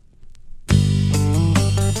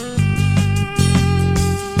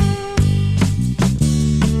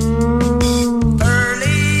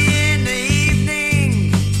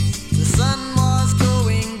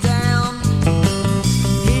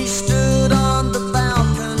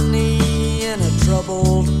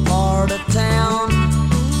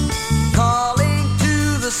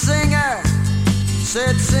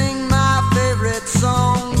 Said, sing my favorite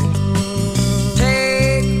song.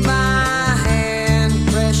 Take my hand,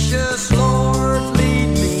 precious Lord, lead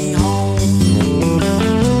me home.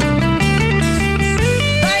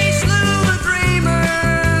 They slew the dreamer,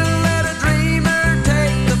 let a dreamer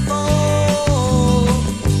take the fall.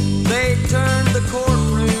 They turned the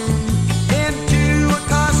courtroom into a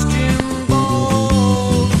costume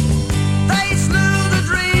ball. They slew the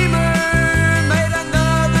dreamer, made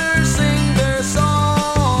another sing their song.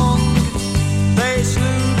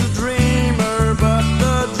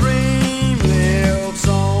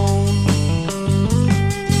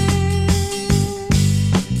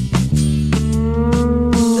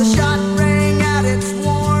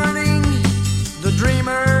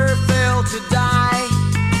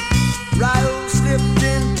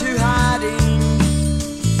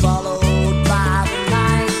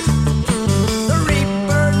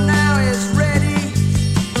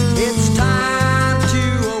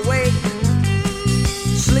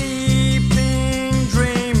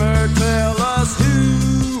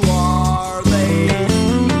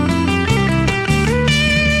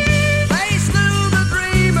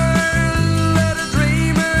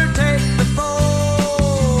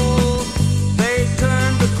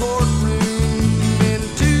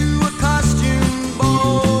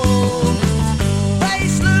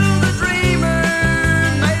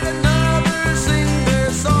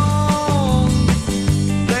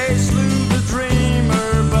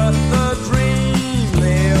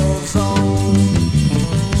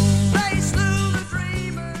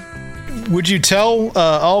 Would you tell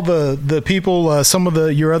all the people some of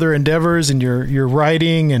your other endeavors and your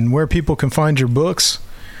writing and where people can find your books?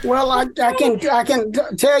 Well, I can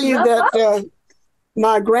tell you that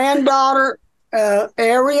my granddaughter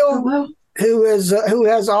Ariel, who has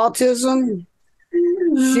autism,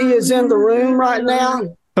 she is in the room right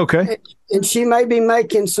now. Okay. And she may be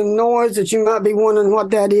making some noise that you might be wondering what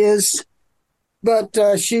that is. But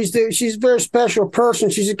she's a very special person.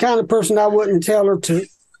 She's the kind of person I wouldn't tell her to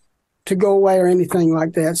go away or anything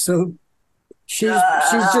like that. So she's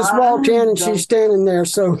just walked in and she's standing there.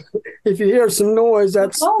 So if you hear some noise,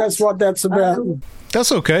 that's what that's about.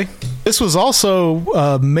 That's okay. This was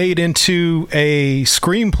also made into a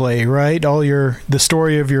screenplay, right? The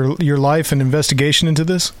story of your life and investigation into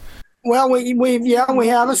this. Well, we have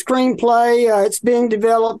a screenplay. It's being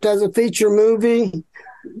developed as a feature movie.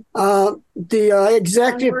 The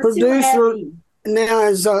executive producer now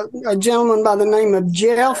is a gentleman by the name of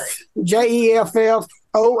Jeff, JEFFOLM.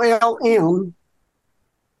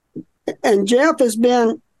 And Jeff has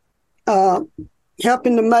been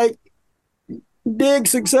helping to make big,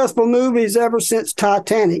 successful movies ever since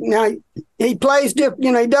Titanic. Now, he plays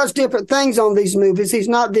he does different things on these movies. He's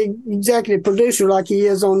not the executive producer like he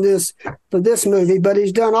is on for this movie, but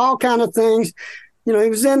he's done all kind of things. He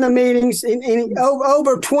was in the meetings in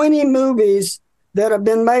over 20 movies that have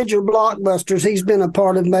been major blockbusters. He's been a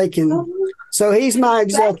part of making. So he's my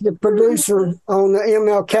executive producer on the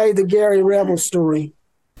MLK, the Gary Revel story.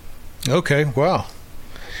 Okay, wow.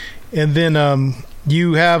 And then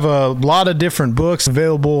you have a lot of different books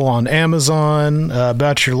available on Amazon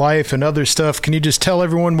about your life and other stuff. Can you just tell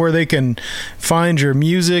everyone where they can find your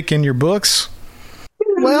music and your books?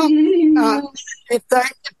 Well, if they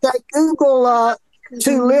Google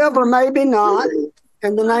To Live or Maybe Not,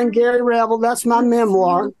 and the name Gary Revel, that's my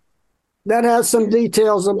memoir. That has some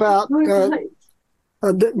details about a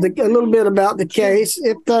little bit about the case.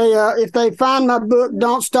 If they find my book,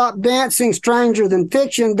 Don't Stop Dancing, Stranger Than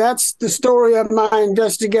Fiction, that's the story of my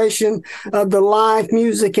investigation of the life,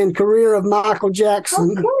 music, and career of Michael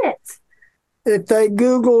Jackson. If they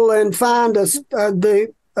Google and find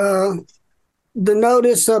the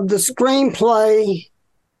notice of the screenplay,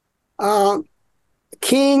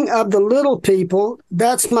 King of the Little People,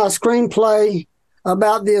 that's my screenplay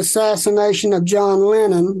about the assassination of John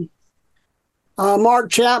Lennon. Mark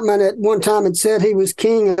Chapman at one time had said he was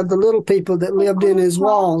king of the little people that lived in his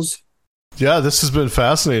walls. Yeah, this has been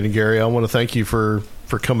fascinating, Gary. I want to thank you for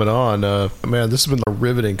coming on. Man, this has been a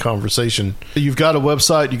riveting conversation. You've got a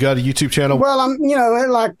website, you got a YouTube channel. Well,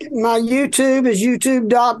 like my YouTube is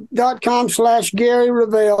youtube.com/Gary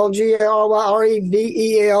Revel,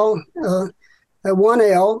 GaryRevel,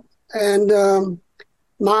 1L. And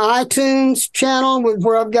my iTunes channel,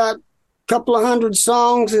 where I've got couple of hundred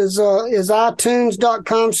songs, is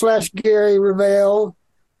itunes.com/Gary Revel.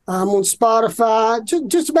 I'm on Spotify.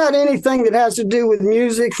 Just about anything that has to do with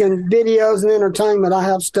music and videos and entertainment, I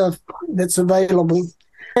have stuff that's available.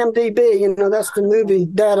 IMDb, that's the movie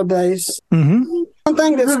database. Mm-hmm. One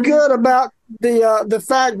thing that's good about the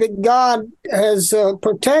fact that God has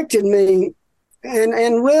protected me,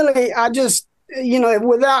 and really, I just,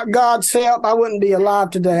 without God's help, I wouldn't be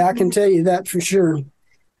alive today. I can tell you that for sure.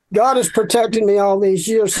 God has protected me all these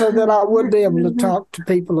years so that I would be able to talk to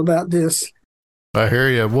people about this. I hear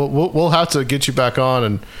you. We'll have to get you back on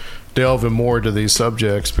and delve in more into these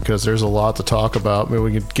subjects, because there's a lot to talk about. Maybe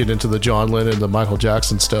we can get into the John Lennon, the Michael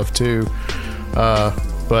Jackson stuff too.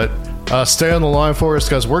 But stay on the line for us,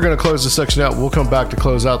 guys. We're going to close this section out. We'll come back to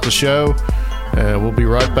close out the show, and we'll be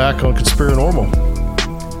right back on Conspiranormal.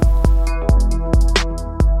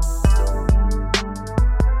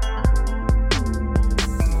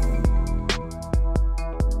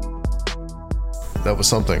 That was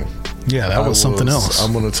something. Yeah, that was something else.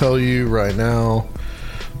 I'm going to tell you right now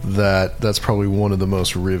that's probably one of the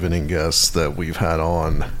most riveting guests that we've had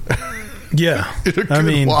on. Yeah.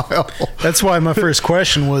 While. That's why my first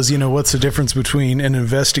question was, what's the difference between an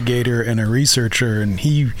investigator and a researcher? And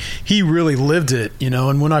he really lived it,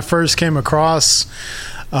 and when I first came across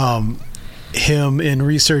him in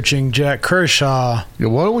researching Jack Kershaw. Yeah,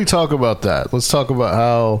 why don't we talk about that? Let's talk about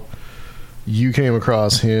how you came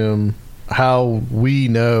across him, how we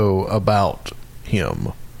know about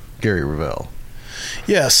him, Gary Revel.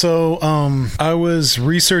 Yeah, so I was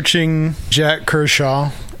researching Jack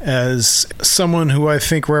Kershaw as someone who I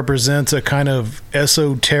think represents a kind of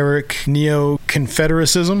esoteric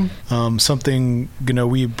neo-Confederacism, something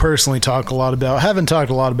we personally talk a lot about. Haven't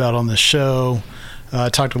talked a lot about on the show.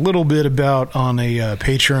 Talked a little bit about on a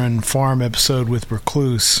Patreon farm episode with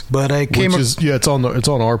Recluse, but I came. It's on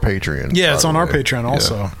our Patreon. Yeah, it's on our Patreon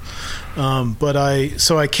also. Yeah.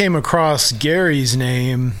 So I came across Gary's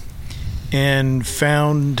name and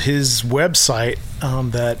found his website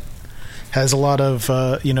that has a lot of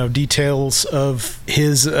details of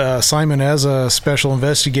his assignment as a special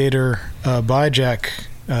investigator by Jack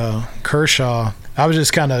Kershaw. I was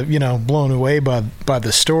just kind of blown away by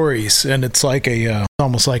the stories, and it's like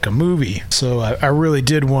almost like a movie. So I really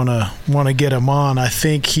did want to get him on. I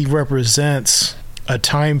think he represents a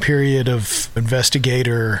time period of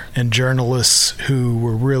investigator and journalists who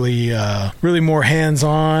were really more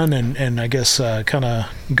hands-on and I guess kind of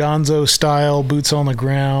gonzo style, boots on the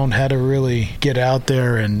ground, had to really get out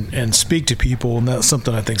there and speak to people, and that's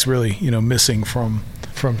something I think is really missing from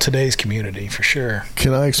today's community for sure.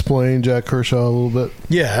 Can I explain Jack Kershaw a little bit?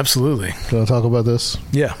 Yeah, absolutely. Can I talk about this?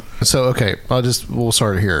 Yeah. So, okay, we'll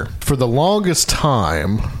start here. For the longest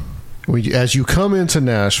time, as you come into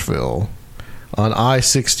Nashville on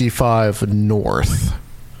I-65 North,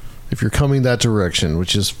 if you're coming that direction,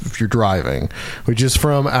 which is if you're driving, which is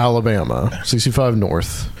from Alabama, 65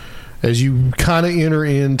 North, as you kind of enter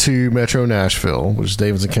into Metro Nashville, which is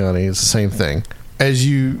Davidson County, it's the same thing. As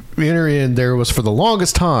you enter in, there was, for the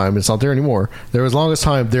longest time, it's not there anymore, there was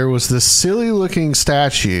this silly looking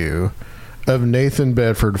statue of Nathan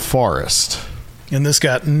Bedford Forrest. And this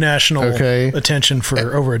got national attention for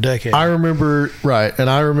over a decade. I remember, and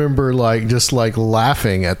I remember just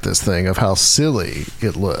laughing at this thing of how silly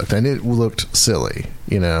it looked, and it looked silly.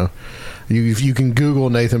 If you can Google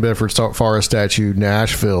Nathan Bedford Forrest statue,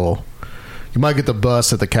 Nashville, you might get the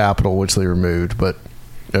bust at the Capitol, which they removed, but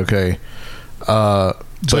okay. So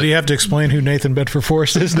do you have to explain who Nathan Bedford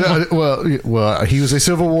Forrest is now? Well, he was a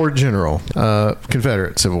Civil War general,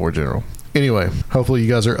 Confederate Civil War general. Anyway, hopefully you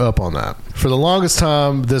guys are up on that. For the longest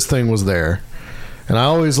time, this thing was there, and I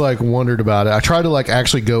always wondered about it. I tried to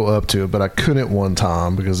actually go up to it, but I couldn't one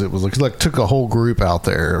time because it was took a whole group out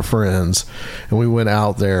there of friends, and we went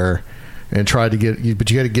out there and tried to but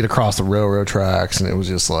you had to get across the railroad tracks, and it was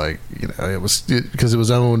just because it was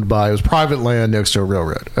owned by, it was private land next to a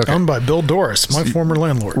railroad. Okay. Owned by Bill Doris, my former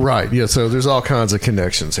landlord. Right, yeah, so there's all kinds of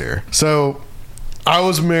connections here. So I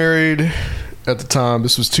was married at the time.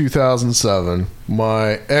 This was 2007.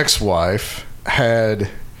 My ex-wife had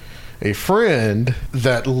a friend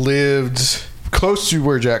that lived close to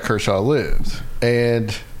where Jack Kershaw lived,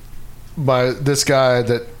 and this guy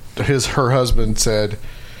that her husband said,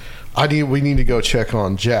 we need to go check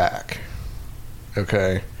on Jack.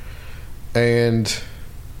 Okay. And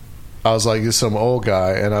I was like, this is some old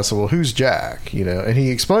guy. And I said, well, who's Jack? And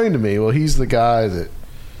he explained to me, well, he's the guy that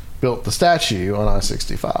built the statue on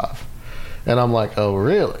I-65. And I'm like, oh,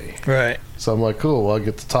 really? Right. So I'm like, cool. Well, I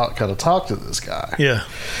get to talk to this guy. Yeah.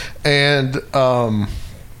 And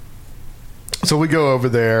so we go over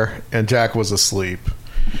there, and Jack was asleep.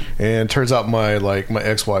 And turns out my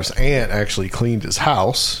ex-wife's aunt actually cleaned his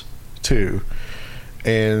house too.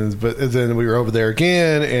 But then we were over there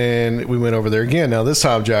again, and we went over there again. Now this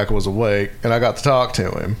time Jack was awake, and I got to talk to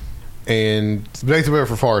him. And Nathan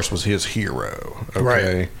Bedford Forrest was his hero. Okay.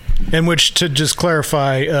 Right. In which, to just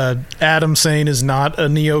clarify, Adam Sane is not a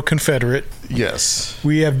neo-Confederate. Yes.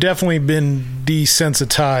 We have definitely been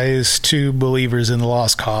desensitized to believers in the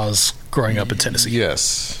Lost Cause growing up in Tennessee.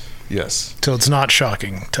 Yes. So it's not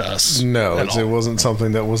shocking to us. No, it wasn't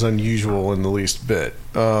something that was unusual in the least bit.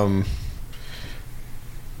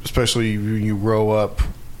 Especially when you grow up,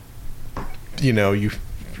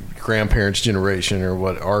 grandparents' generation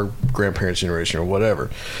or our grandparents' generation or whatever.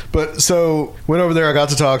 But so went over there. I got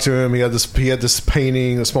to talk to him. He had this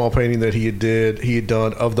painting, a small painting that he had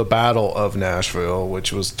done of the Battle of Nashville,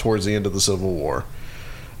 which was towards the end of the Civil War.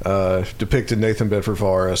 Depicted Nathan Bedford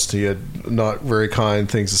Forrest. He had not very kind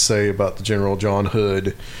things to say about the General John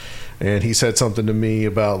Hood, and he said something to me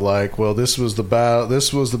about this was the battle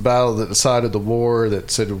that decided the war, that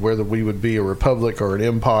said whether we would be a republic or an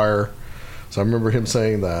empire. So I remember him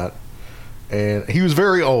saying that. And he was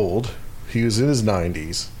very old. He was in his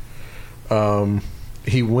 90s.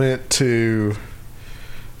 He went to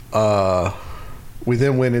we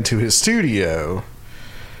then went into his studio,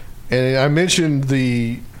 and I mentioned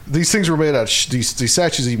these things were made out of these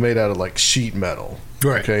statues he made out of sheet metal.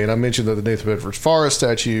 Right. Okay, and I mentioned that the Nathan Bedford Forrest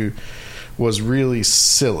statue was really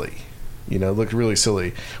silly. Looked really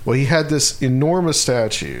silly. Well, he had this enormous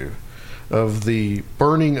statue of the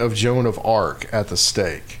burning of Joan of Arc at the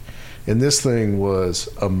stake, and this thing was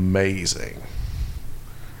amazing.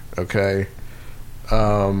 Okay,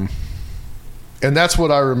 and that's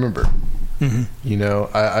what I remember. Mm-hmm.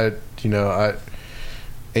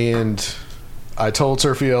 I told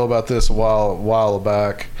Sir Fiel about this a while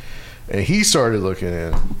back, and he started looking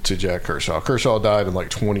into Jack Kershaw. Kershaw died in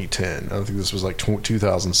 2010. I think this was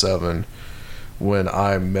 2007 when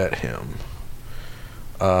I met him.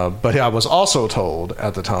 But I was also told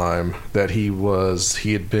at the time that he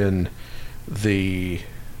had been the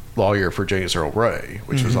lawyer for James Earl Ray,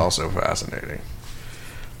 which was also fascinating.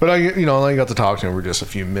 But I only got to talk to him for just a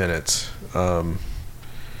few minutes, and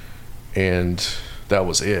that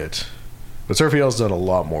was it. But Sir Fiel's done a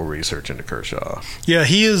lot more research into Kershaw. Yeah,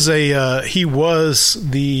 he was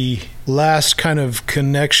the last kind of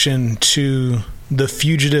connection to the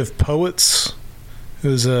Fugitive Poets. It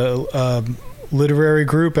was a literary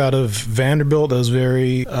group out of Vanderbilt that was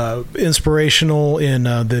very inspirational in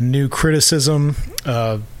the new criticism,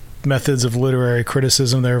 methods of literary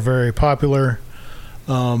criticism. They're very popular.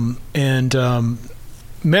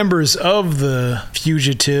 Members of the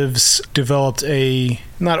Fugitives developed a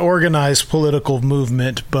not organized political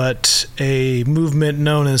movement, but a movement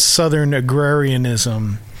known as Southern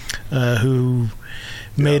Agrarianism, who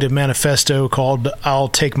made a manifesto called "I'll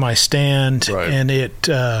Take My Stand," right. And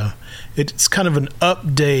it's kind of an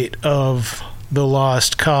update of the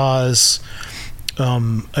Lost Cause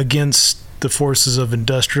against the forces of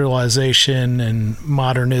industrialization and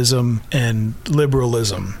modernism and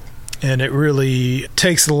liberalism. And it really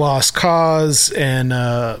takes the Lost Cause and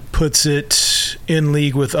puts it in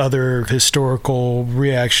league with other historical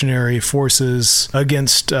reactionary forces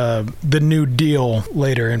against the New Deal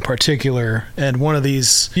later in particular. And one of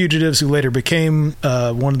these fugitives who later became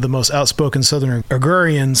one of the most outspoken Southern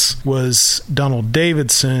agrarians was Donald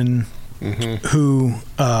Davidson, who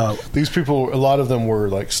these people, a lot of them were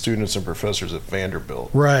like students and professors at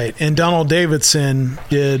Vanderbilt. Right. And Donald Davidson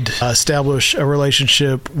did establish a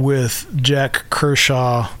relationship with Jack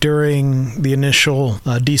Kershaw during the initial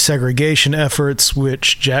desegregation efforts,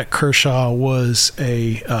 which Jack Kershaw was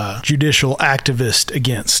a judicial activist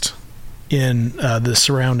against in the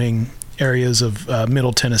surrounding areas of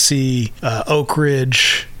Middle Tennessee, Oak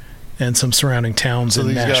Ridge, and some surrounding towns in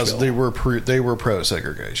Nashville. So these guys, they were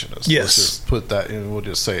pro-segregationists. Yes. Let's just put that in. We'll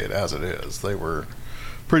just say it as it is. They were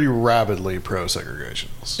pretty rabidly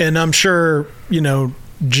pro-segregationists. And I'm sure,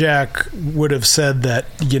 Jack would have said that,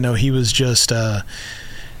 he was just a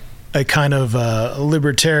kind of a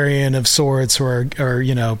libertarian of sorts or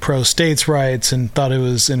pro-states' rights, and thought it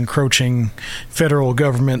was encroaching federal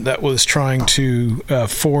government that was trying to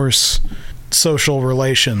force social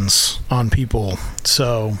relations on people.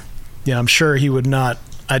 So... yeah, I'm sure he would not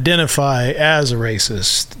identify as a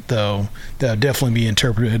racist, though that would definitely be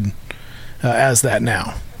interpreted as that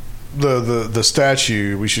now. The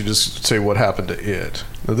statue, we should just say what happened to it.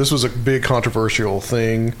 Now, this was a big controversial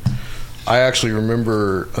thing. I actually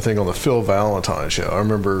remember, I think on the Phil Valentine show, I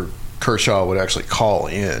remember Kershaw would actually call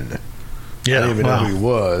in. Yeah, I didn't even know who he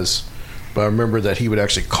was, but I remember that he would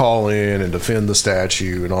actually call in and defend the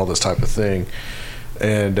statue and all this type of thing.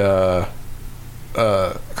 And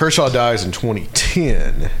Kershaw dies in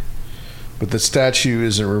 2010, but the statue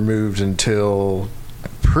isn't removed until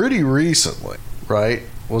pretty recently, right?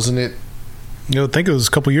 Wasn't it? I think it was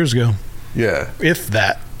a couple years ago. Yeah. If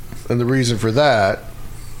that. And the reason for that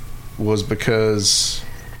was because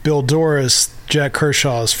Bill Dorris, Jack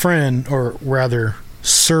Kershaw's friend, or rather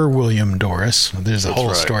Sir William Dorris, there's a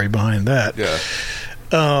whole story behind that. Yeah.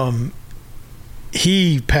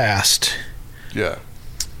 He passed. Yeah.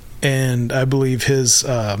 And I believe his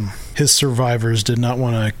survivors did not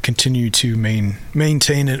want to continue to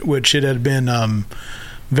maintain it, which it had been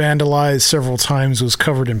vandalized several times, was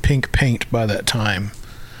covered in pink paint by that time.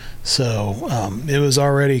 So it was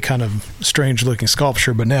already kind of strange-looking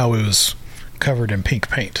sculpture, but now it was covered in pink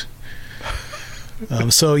paint.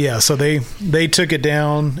 So they took it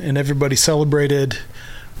down, and everybody celebrated.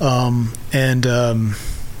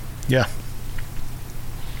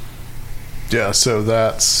 Yeah, so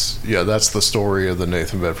that's the story of the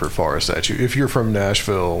Nathan Bedford Forrest statue. If you're from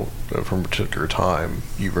Nashville from a particular time,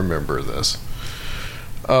 you remember this.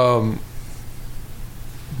 So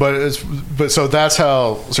that's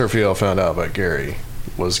how Sir Fiel found out about Gary,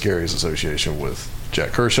 was Gary's association with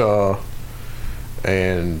Jack Kershaw,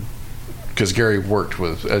 and because Gary worked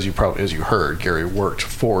with, as you heard, Gary worked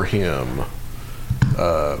for him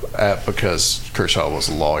because Kershaw was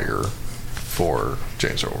a lawyer for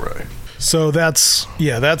James Earl Ray. So that's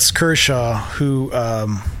Kershaw, who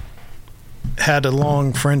had a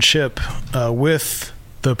long friendship with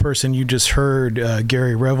the person you just heard,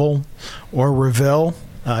 Gary Revel, or Revell.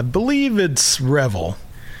 I believe it's Revel.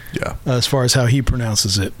 Yeah. As far as how he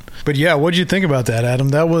pronounces it. But yeah, what'd you think about that, Adam?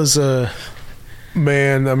 That was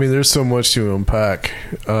man, I mean, there's so much to unpack.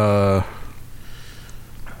 I've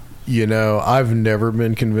never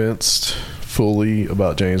been convinced fully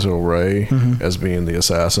about James Earl Ray as being the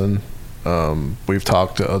assassin. We've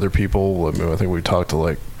talked to other people. I think we talked to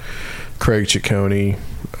like Craig Ciccone.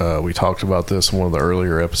 We talked about this in one of the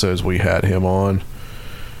earlier episodes we had him on.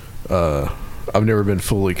 I've never been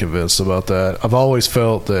fully convinced about that. I've always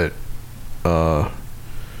felt that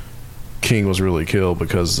King was really killed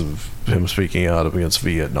because of him speaking out against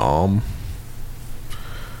Vietnam.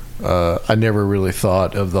 I never really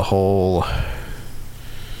thought of the whole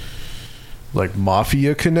like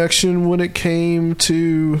mafia connection when it came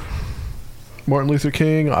to Martin Luther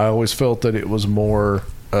King. I always felt that it was more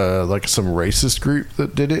like some racist group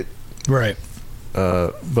that did it, right?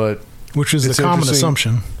 But which is the common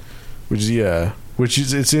assumption.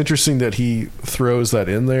 It's interesting that he throws that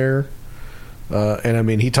in there, and I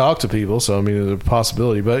mean he talked to people, so I mean it's a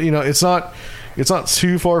possibility. But it's not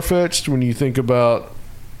too far fetched when you think about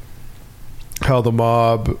how the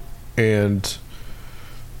mob and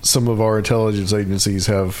some of our intelligence agencies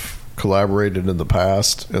have collaborated in the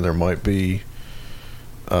past, and there might be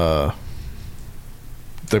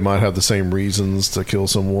they might have the same reasons to kill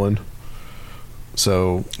someone.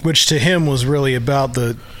 So, which to him was really about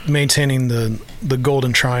the maintaining the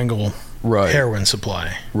Golden Triangle heroin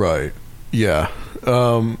supply. Right. Yeah.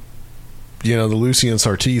 The Lucien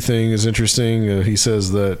Sarti thing is interesting. He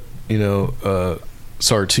says that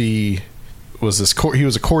Sarti was this he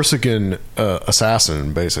was a Corsican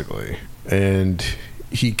assassin, basically, and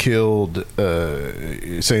he killed,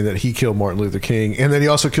 saying that he killed Martin Luther King, and then he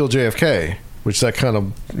also killed JFK, which that kind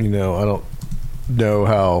of, I don't know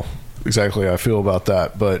how exactly I feel about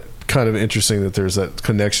that, but kind of interesting that there's that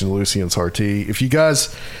connection to Lucien Sarti. If you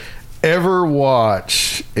guys ever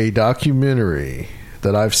watch a documentary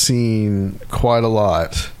that I've seen quite a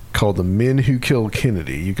lot called The Men Who Killed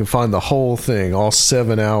Kennedy, you can find the whole thing, all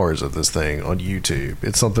 7 hours of this thing on YouTube.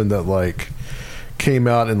 It's something that like came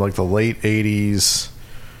out in like the late 80s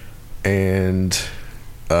and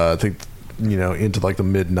I think into like the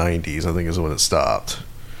mid 90s, I think is when it stopped.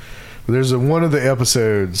 There's one of the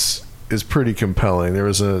episodes is pretty compelling. There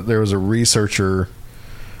was a researcher,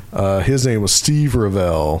 his name was Steve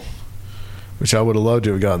Revell, which I would have loved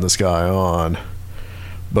to have gotten this guy on,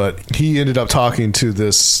 but he ended up talking to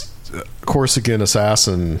this Corsican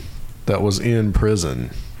assassin that was in prison,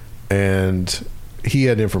 and he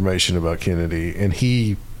had information about Kennedy, and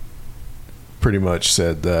he pretty much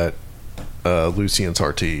said that Lucien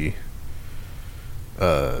Sarti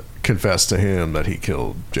confessed to him that he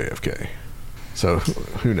killed JFK. So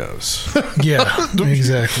who knows? Yeah,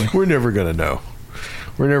 exactly. We're never going to know.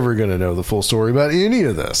 We're never going to know the full story about any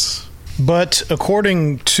of this. But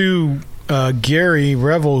according to Gary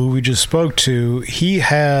Revel, who we just spoke to, he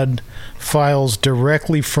had files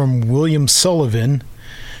directly from William Sullivan,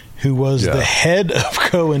 who was the head of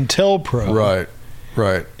COINTELPRO.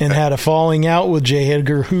 Right. And had a falling out with J.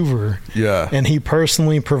 Edgar Hoover. Yeah. And he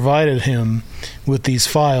personally provided him with these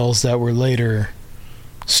files that were later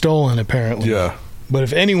stolen, apparently. Yeah. But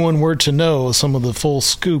if anyone were to know some of the full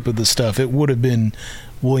scoop of the stuff, it would have been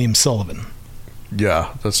William Sullivan.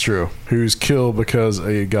 Yeah, that's true. Who's killed because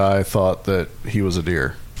a guy thought that he was a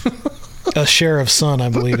deer. A sheriff's son, I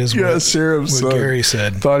believe, is what sheriff's son Gary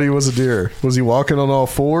said. Thought he was a deer. Was he walking on all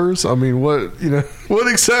fours? I mean, what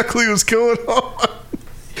exactly was going on?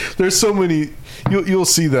 There's so many. You'll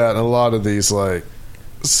see that in a lot of these, like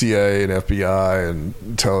CIA and FBI and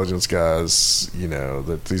intelligence guys.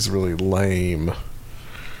 That these really lame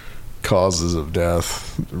causes of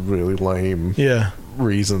death, really lame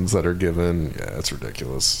reasons that are given. Yeah, it's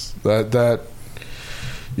ridiculous.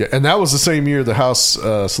 Yeah, and that was the same year the House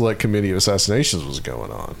Select Committee of Assassinations was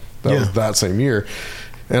going on. That was that same year.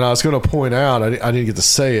 And I was going to point out, I didn't get to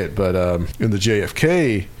say it, but in the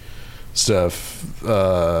JFK stuff,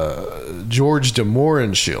 George de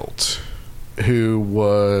Mohrenschildt, who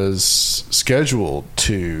was scheduled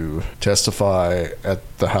to testify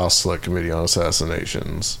at the House Select Committee on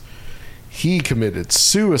Assassinations, he committed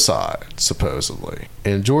suicide, supposedly.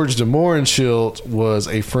 And George de Mohrenschildt was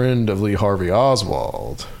a friend of Lee Harvey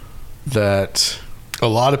Oswald that a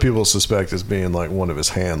lot of people suspect as being like one of his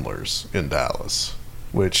handlers in Dallas,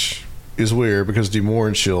 which is weird because de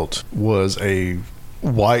Mohrenschildt was a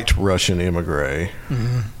white Russian emigre,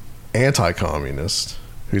 anti-communist,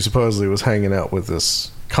 who supposedly was hanging out with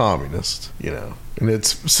this communist, And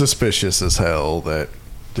it's suspicious as hell that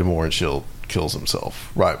de Mohrenschildt kills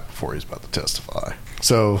himself right before he's about to testify.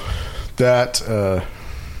 So that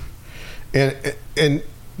and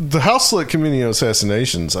the House Select Committee on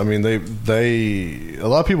Assassinations, I mean, they a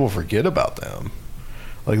lot of people forget about them.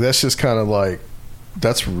 Like, that's just kind of like,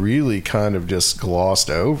 that's really kind of just glossed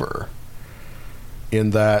over, in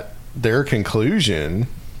that their conclusion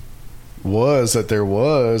was that there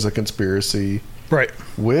was a conspiracy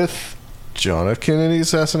with John F.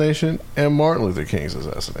 Kennedy's assassination and Martin Luther King's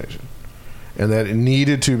assassination, and that it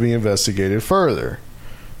needed to be investigated further,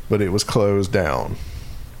 but it was closed down.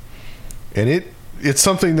 And it's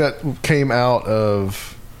something that came out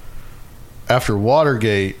of, after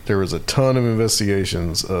Watergate, there was a ton of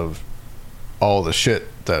investigations of all the shit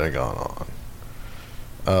that had gone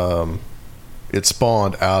on. It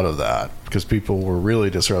spawned out of that because people were really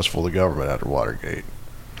distrustful of the government after Watergate.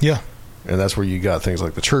 Yeah. And that's where you got things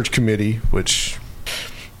like the Church Committee, which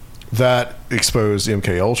that exposed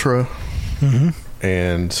MK Ultra.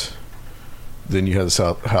 And then you had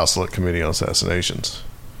the House Select Committee on Assassinations.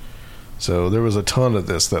 So there was a ton of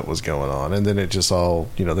this that was going on, and then it just all,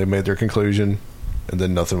 they made their conclusion, and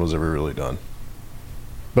then nothing was ever really done.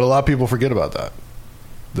 But a lot of people forget about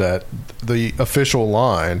that the official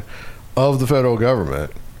line of the federal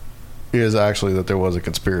government is actually that there was a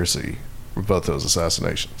conspiracy for both those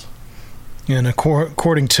assassinations. And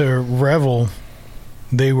according to Revel,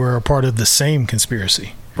 they were a part of the same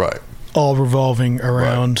conspiracy. Right. All revolving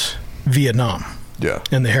around Vietnam. Yeah.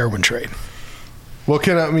 And the heroin trade. Well,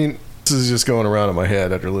 this is just going around in my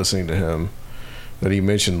head after listening to him, that he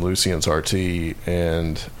mentioned Lucien Sarti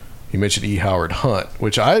and he mentioned E. Howard Hunt,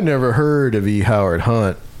 which I had never heard of E. Howard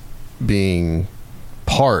Hunt being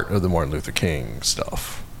part of the Martin Luther King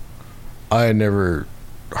stuff. I had never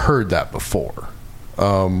heard that before.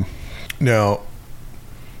 Now,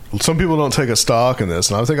 some people don't take a stock in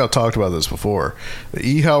this, and I think I've talked about this before.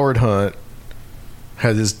 E. Howard Hunt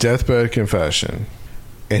had his deathbed confession,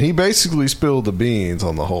 and he basically spilled the beans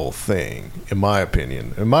on the whole thing, in my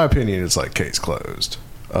opinion. In my opinion, it's like case closed.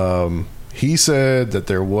 He said that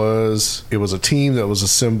it was a team that was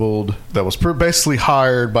assembled, that was basically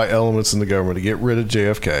hired by elements in the government to get rid of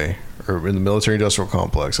JFK, or in the military-industrial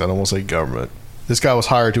complex. I don't want to say government. This guy was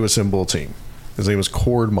hired to assemble a team. His name was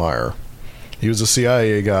Cord Meyer. He was a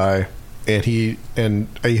CIA guy, and he and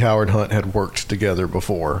A. Howard Hunt had worked together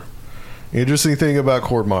before. The interesting thing about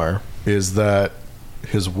Cord Meyer is that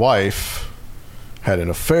his wife had an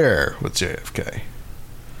affair with JFK.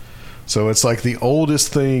 So it's like the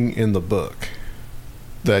oldest thing in the book,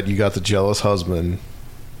 that you got the jealous husband,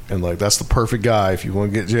 and like that's the perfect guy. If you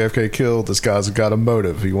want to get JFK killed, this guy's got a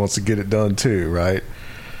motive. He wants to get it done too, right?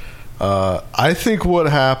 I think what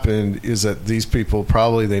happened is that these people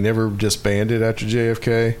they never disbanded after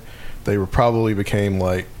JFK. They probably became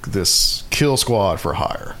like this kill squad for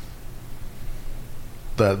hire.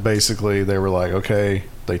 That basically they were like, okay,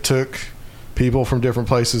 they took people from different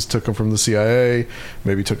places, took them from the CIA,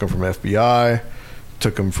 maybe took them from FBI,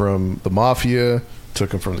 took them from the mafia, took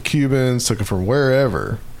them from the Cubans, took them from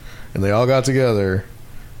wherever, and they all got together,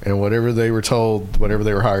 and whatever they were told, whatever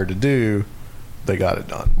they were hired to do, they got it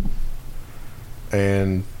done.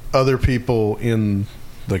 And other people in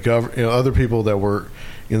the other people that were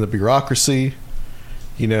in the bureaucracy,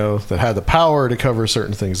 that had the power to cover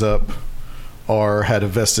certain things up, or had a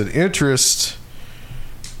vested interest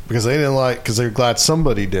because because they were glad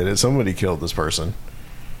somebody did it, somebody killed this person,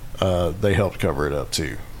 they helped cover it up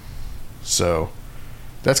too. So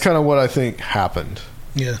that's kind of what I think happened.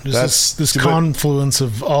 Yeah, there's this confluence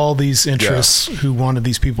of all these interests who wanted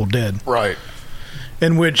these people dead. Right.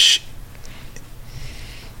 In which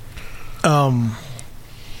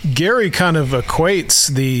Gary kind of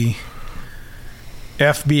equates the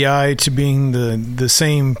FBI to being the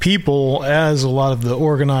same people as a lot of the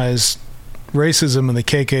organized racism in the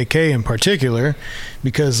KKK in particular,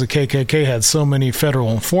 because the KKK had so many federal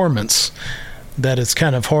informants that it's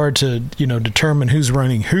kind of hard to determine who's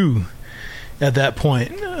running who at that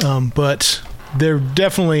point. But there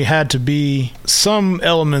definitely had to be some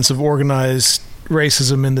elements of organized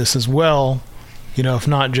racism in this as well, if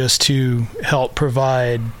not just to help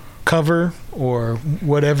provide cover or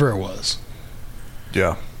whatever it was.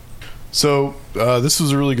 Yeah. So this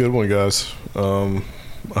was a really good one, guys.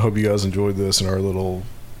 I hope you guys enjoyed this and our little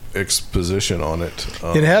exposition on it.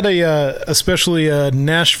 It had especially a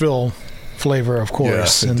Nashville flavor, of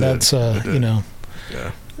course, and that's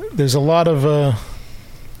there's a lot of the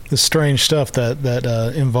strange stuff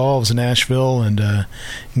that involves Nashville, and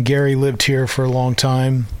Gary lived here for a long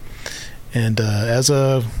time, and as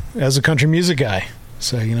a country music guy,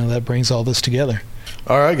 so that brings all this together.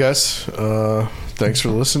 All right, guys. Thanks for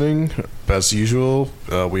listening. As usual,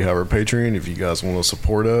 we have our Patreon. If you guys want to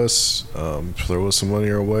support us, throw us some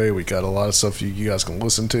money our way. We got a lot of stuff you guys can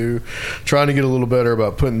listen to. Trying to get a little better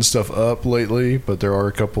about putting stuff up lately, but there are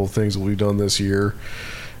a couple of things that we've done this year.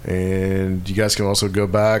 And you guys can also go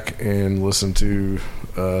back and listen to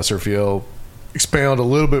Seraphiel expound a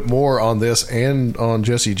little bit more on this and on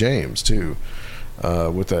Jesse James too,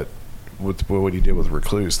 with what he did with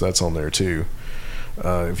Recluse. That's on there too.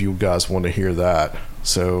 If you guys want to hear that.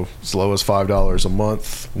 So as low as $5 a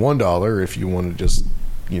month, $1 if you want to just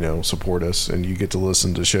support us, and you get to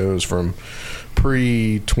listen to shows from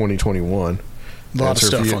pre-2021. A lot of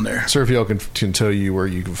stuff on there. Seraphiel can tell you where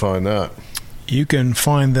you can find that. You can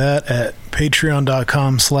find that at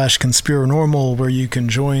patreon.com/conspiranormal, where you can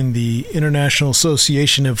join the International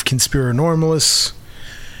Association of Conspiranormalists,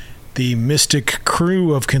 the Mystic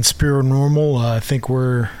Crew of Conspiranormal. I think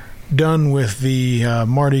we're done with the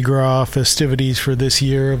Mardi Gras festivities for this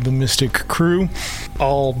year of the Mystic Crew.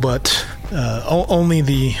 All but only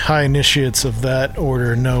the high initiates of that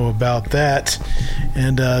order know about that.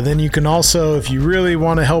 And then you can also, if you really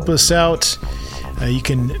want to help us out, you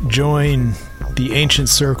can join the Ancient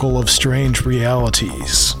Circle of Strange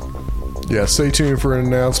Realities. Yeah, stay tuned for an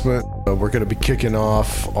announcement. We're going to be kicking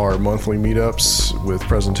off our monthly meetups with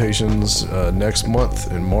presentations next month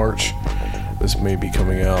in March. This may be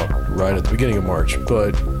coming out right at the beginning of March,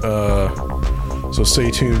 but so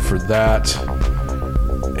stay tuned for that,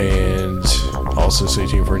 and also stay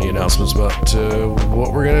tuned for any announcements about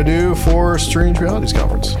what we're going to do for Strange Realities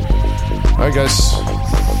Conference. All right, guys,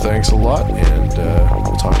 thanks a lot, and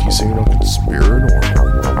we'll talk to you soon on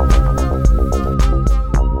Conspiranormal.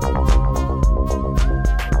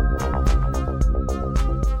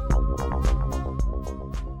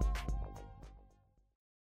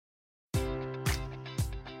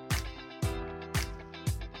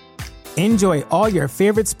 Enjoy all your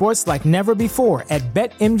favorite sports like never before at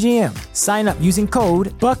BetMGM. Sign up using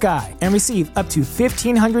code Buckeye and receive up to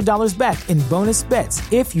 $1,500 back in bonus bets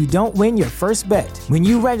if you don't win your first bet. When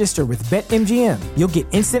you register with BetMGM, you'll get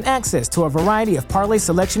instant access to a variety of parlay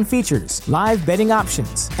selection features, live betting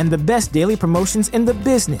options, and the best daily promotions in the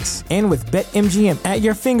business. And with BetMGM at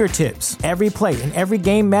your fingertips, every play and every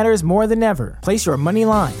game matters more than ever. Place your money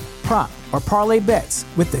line, prop, or parlay bets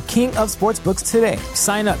with the king of sportsbooks today.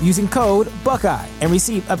 Sign up using code Buckeye and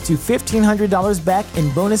receive up to $1,500 back in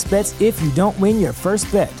bonus bets if you don't win your first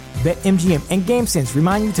bet. BetMGM and GameSense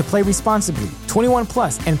remind you to play responsibly. 21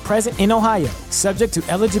 plus and present in Ohio, subject to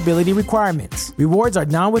eligibility requirements. Rewards are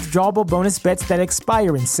non-withdrawable bonus bets that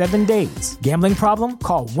expire in 7 days. Gambling problem?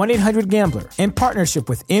 Call 1-800-GAMBLER in partnership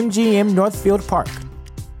with MGM Northfield Park.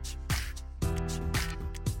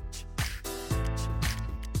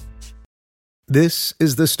 This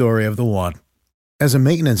is the story of the one. As a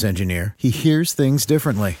maintenance engineer, he hears things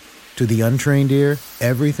differently. To the untrained ear,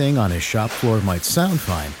 everything on his shop floor might sound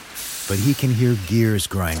fine, but he can hear gears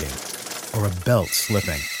grinding or a belt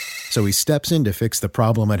slipping. So he steps in to fix the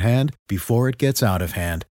problem at hand before it gets out of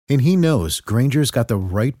hand. And he knows Grainger's got the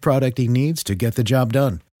right product he needs to get the job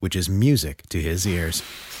done, which is music to his ears.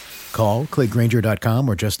 Call, click Grainger.com,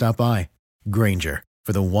 or just stop by. Grainger,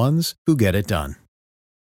 for the ones who get it done.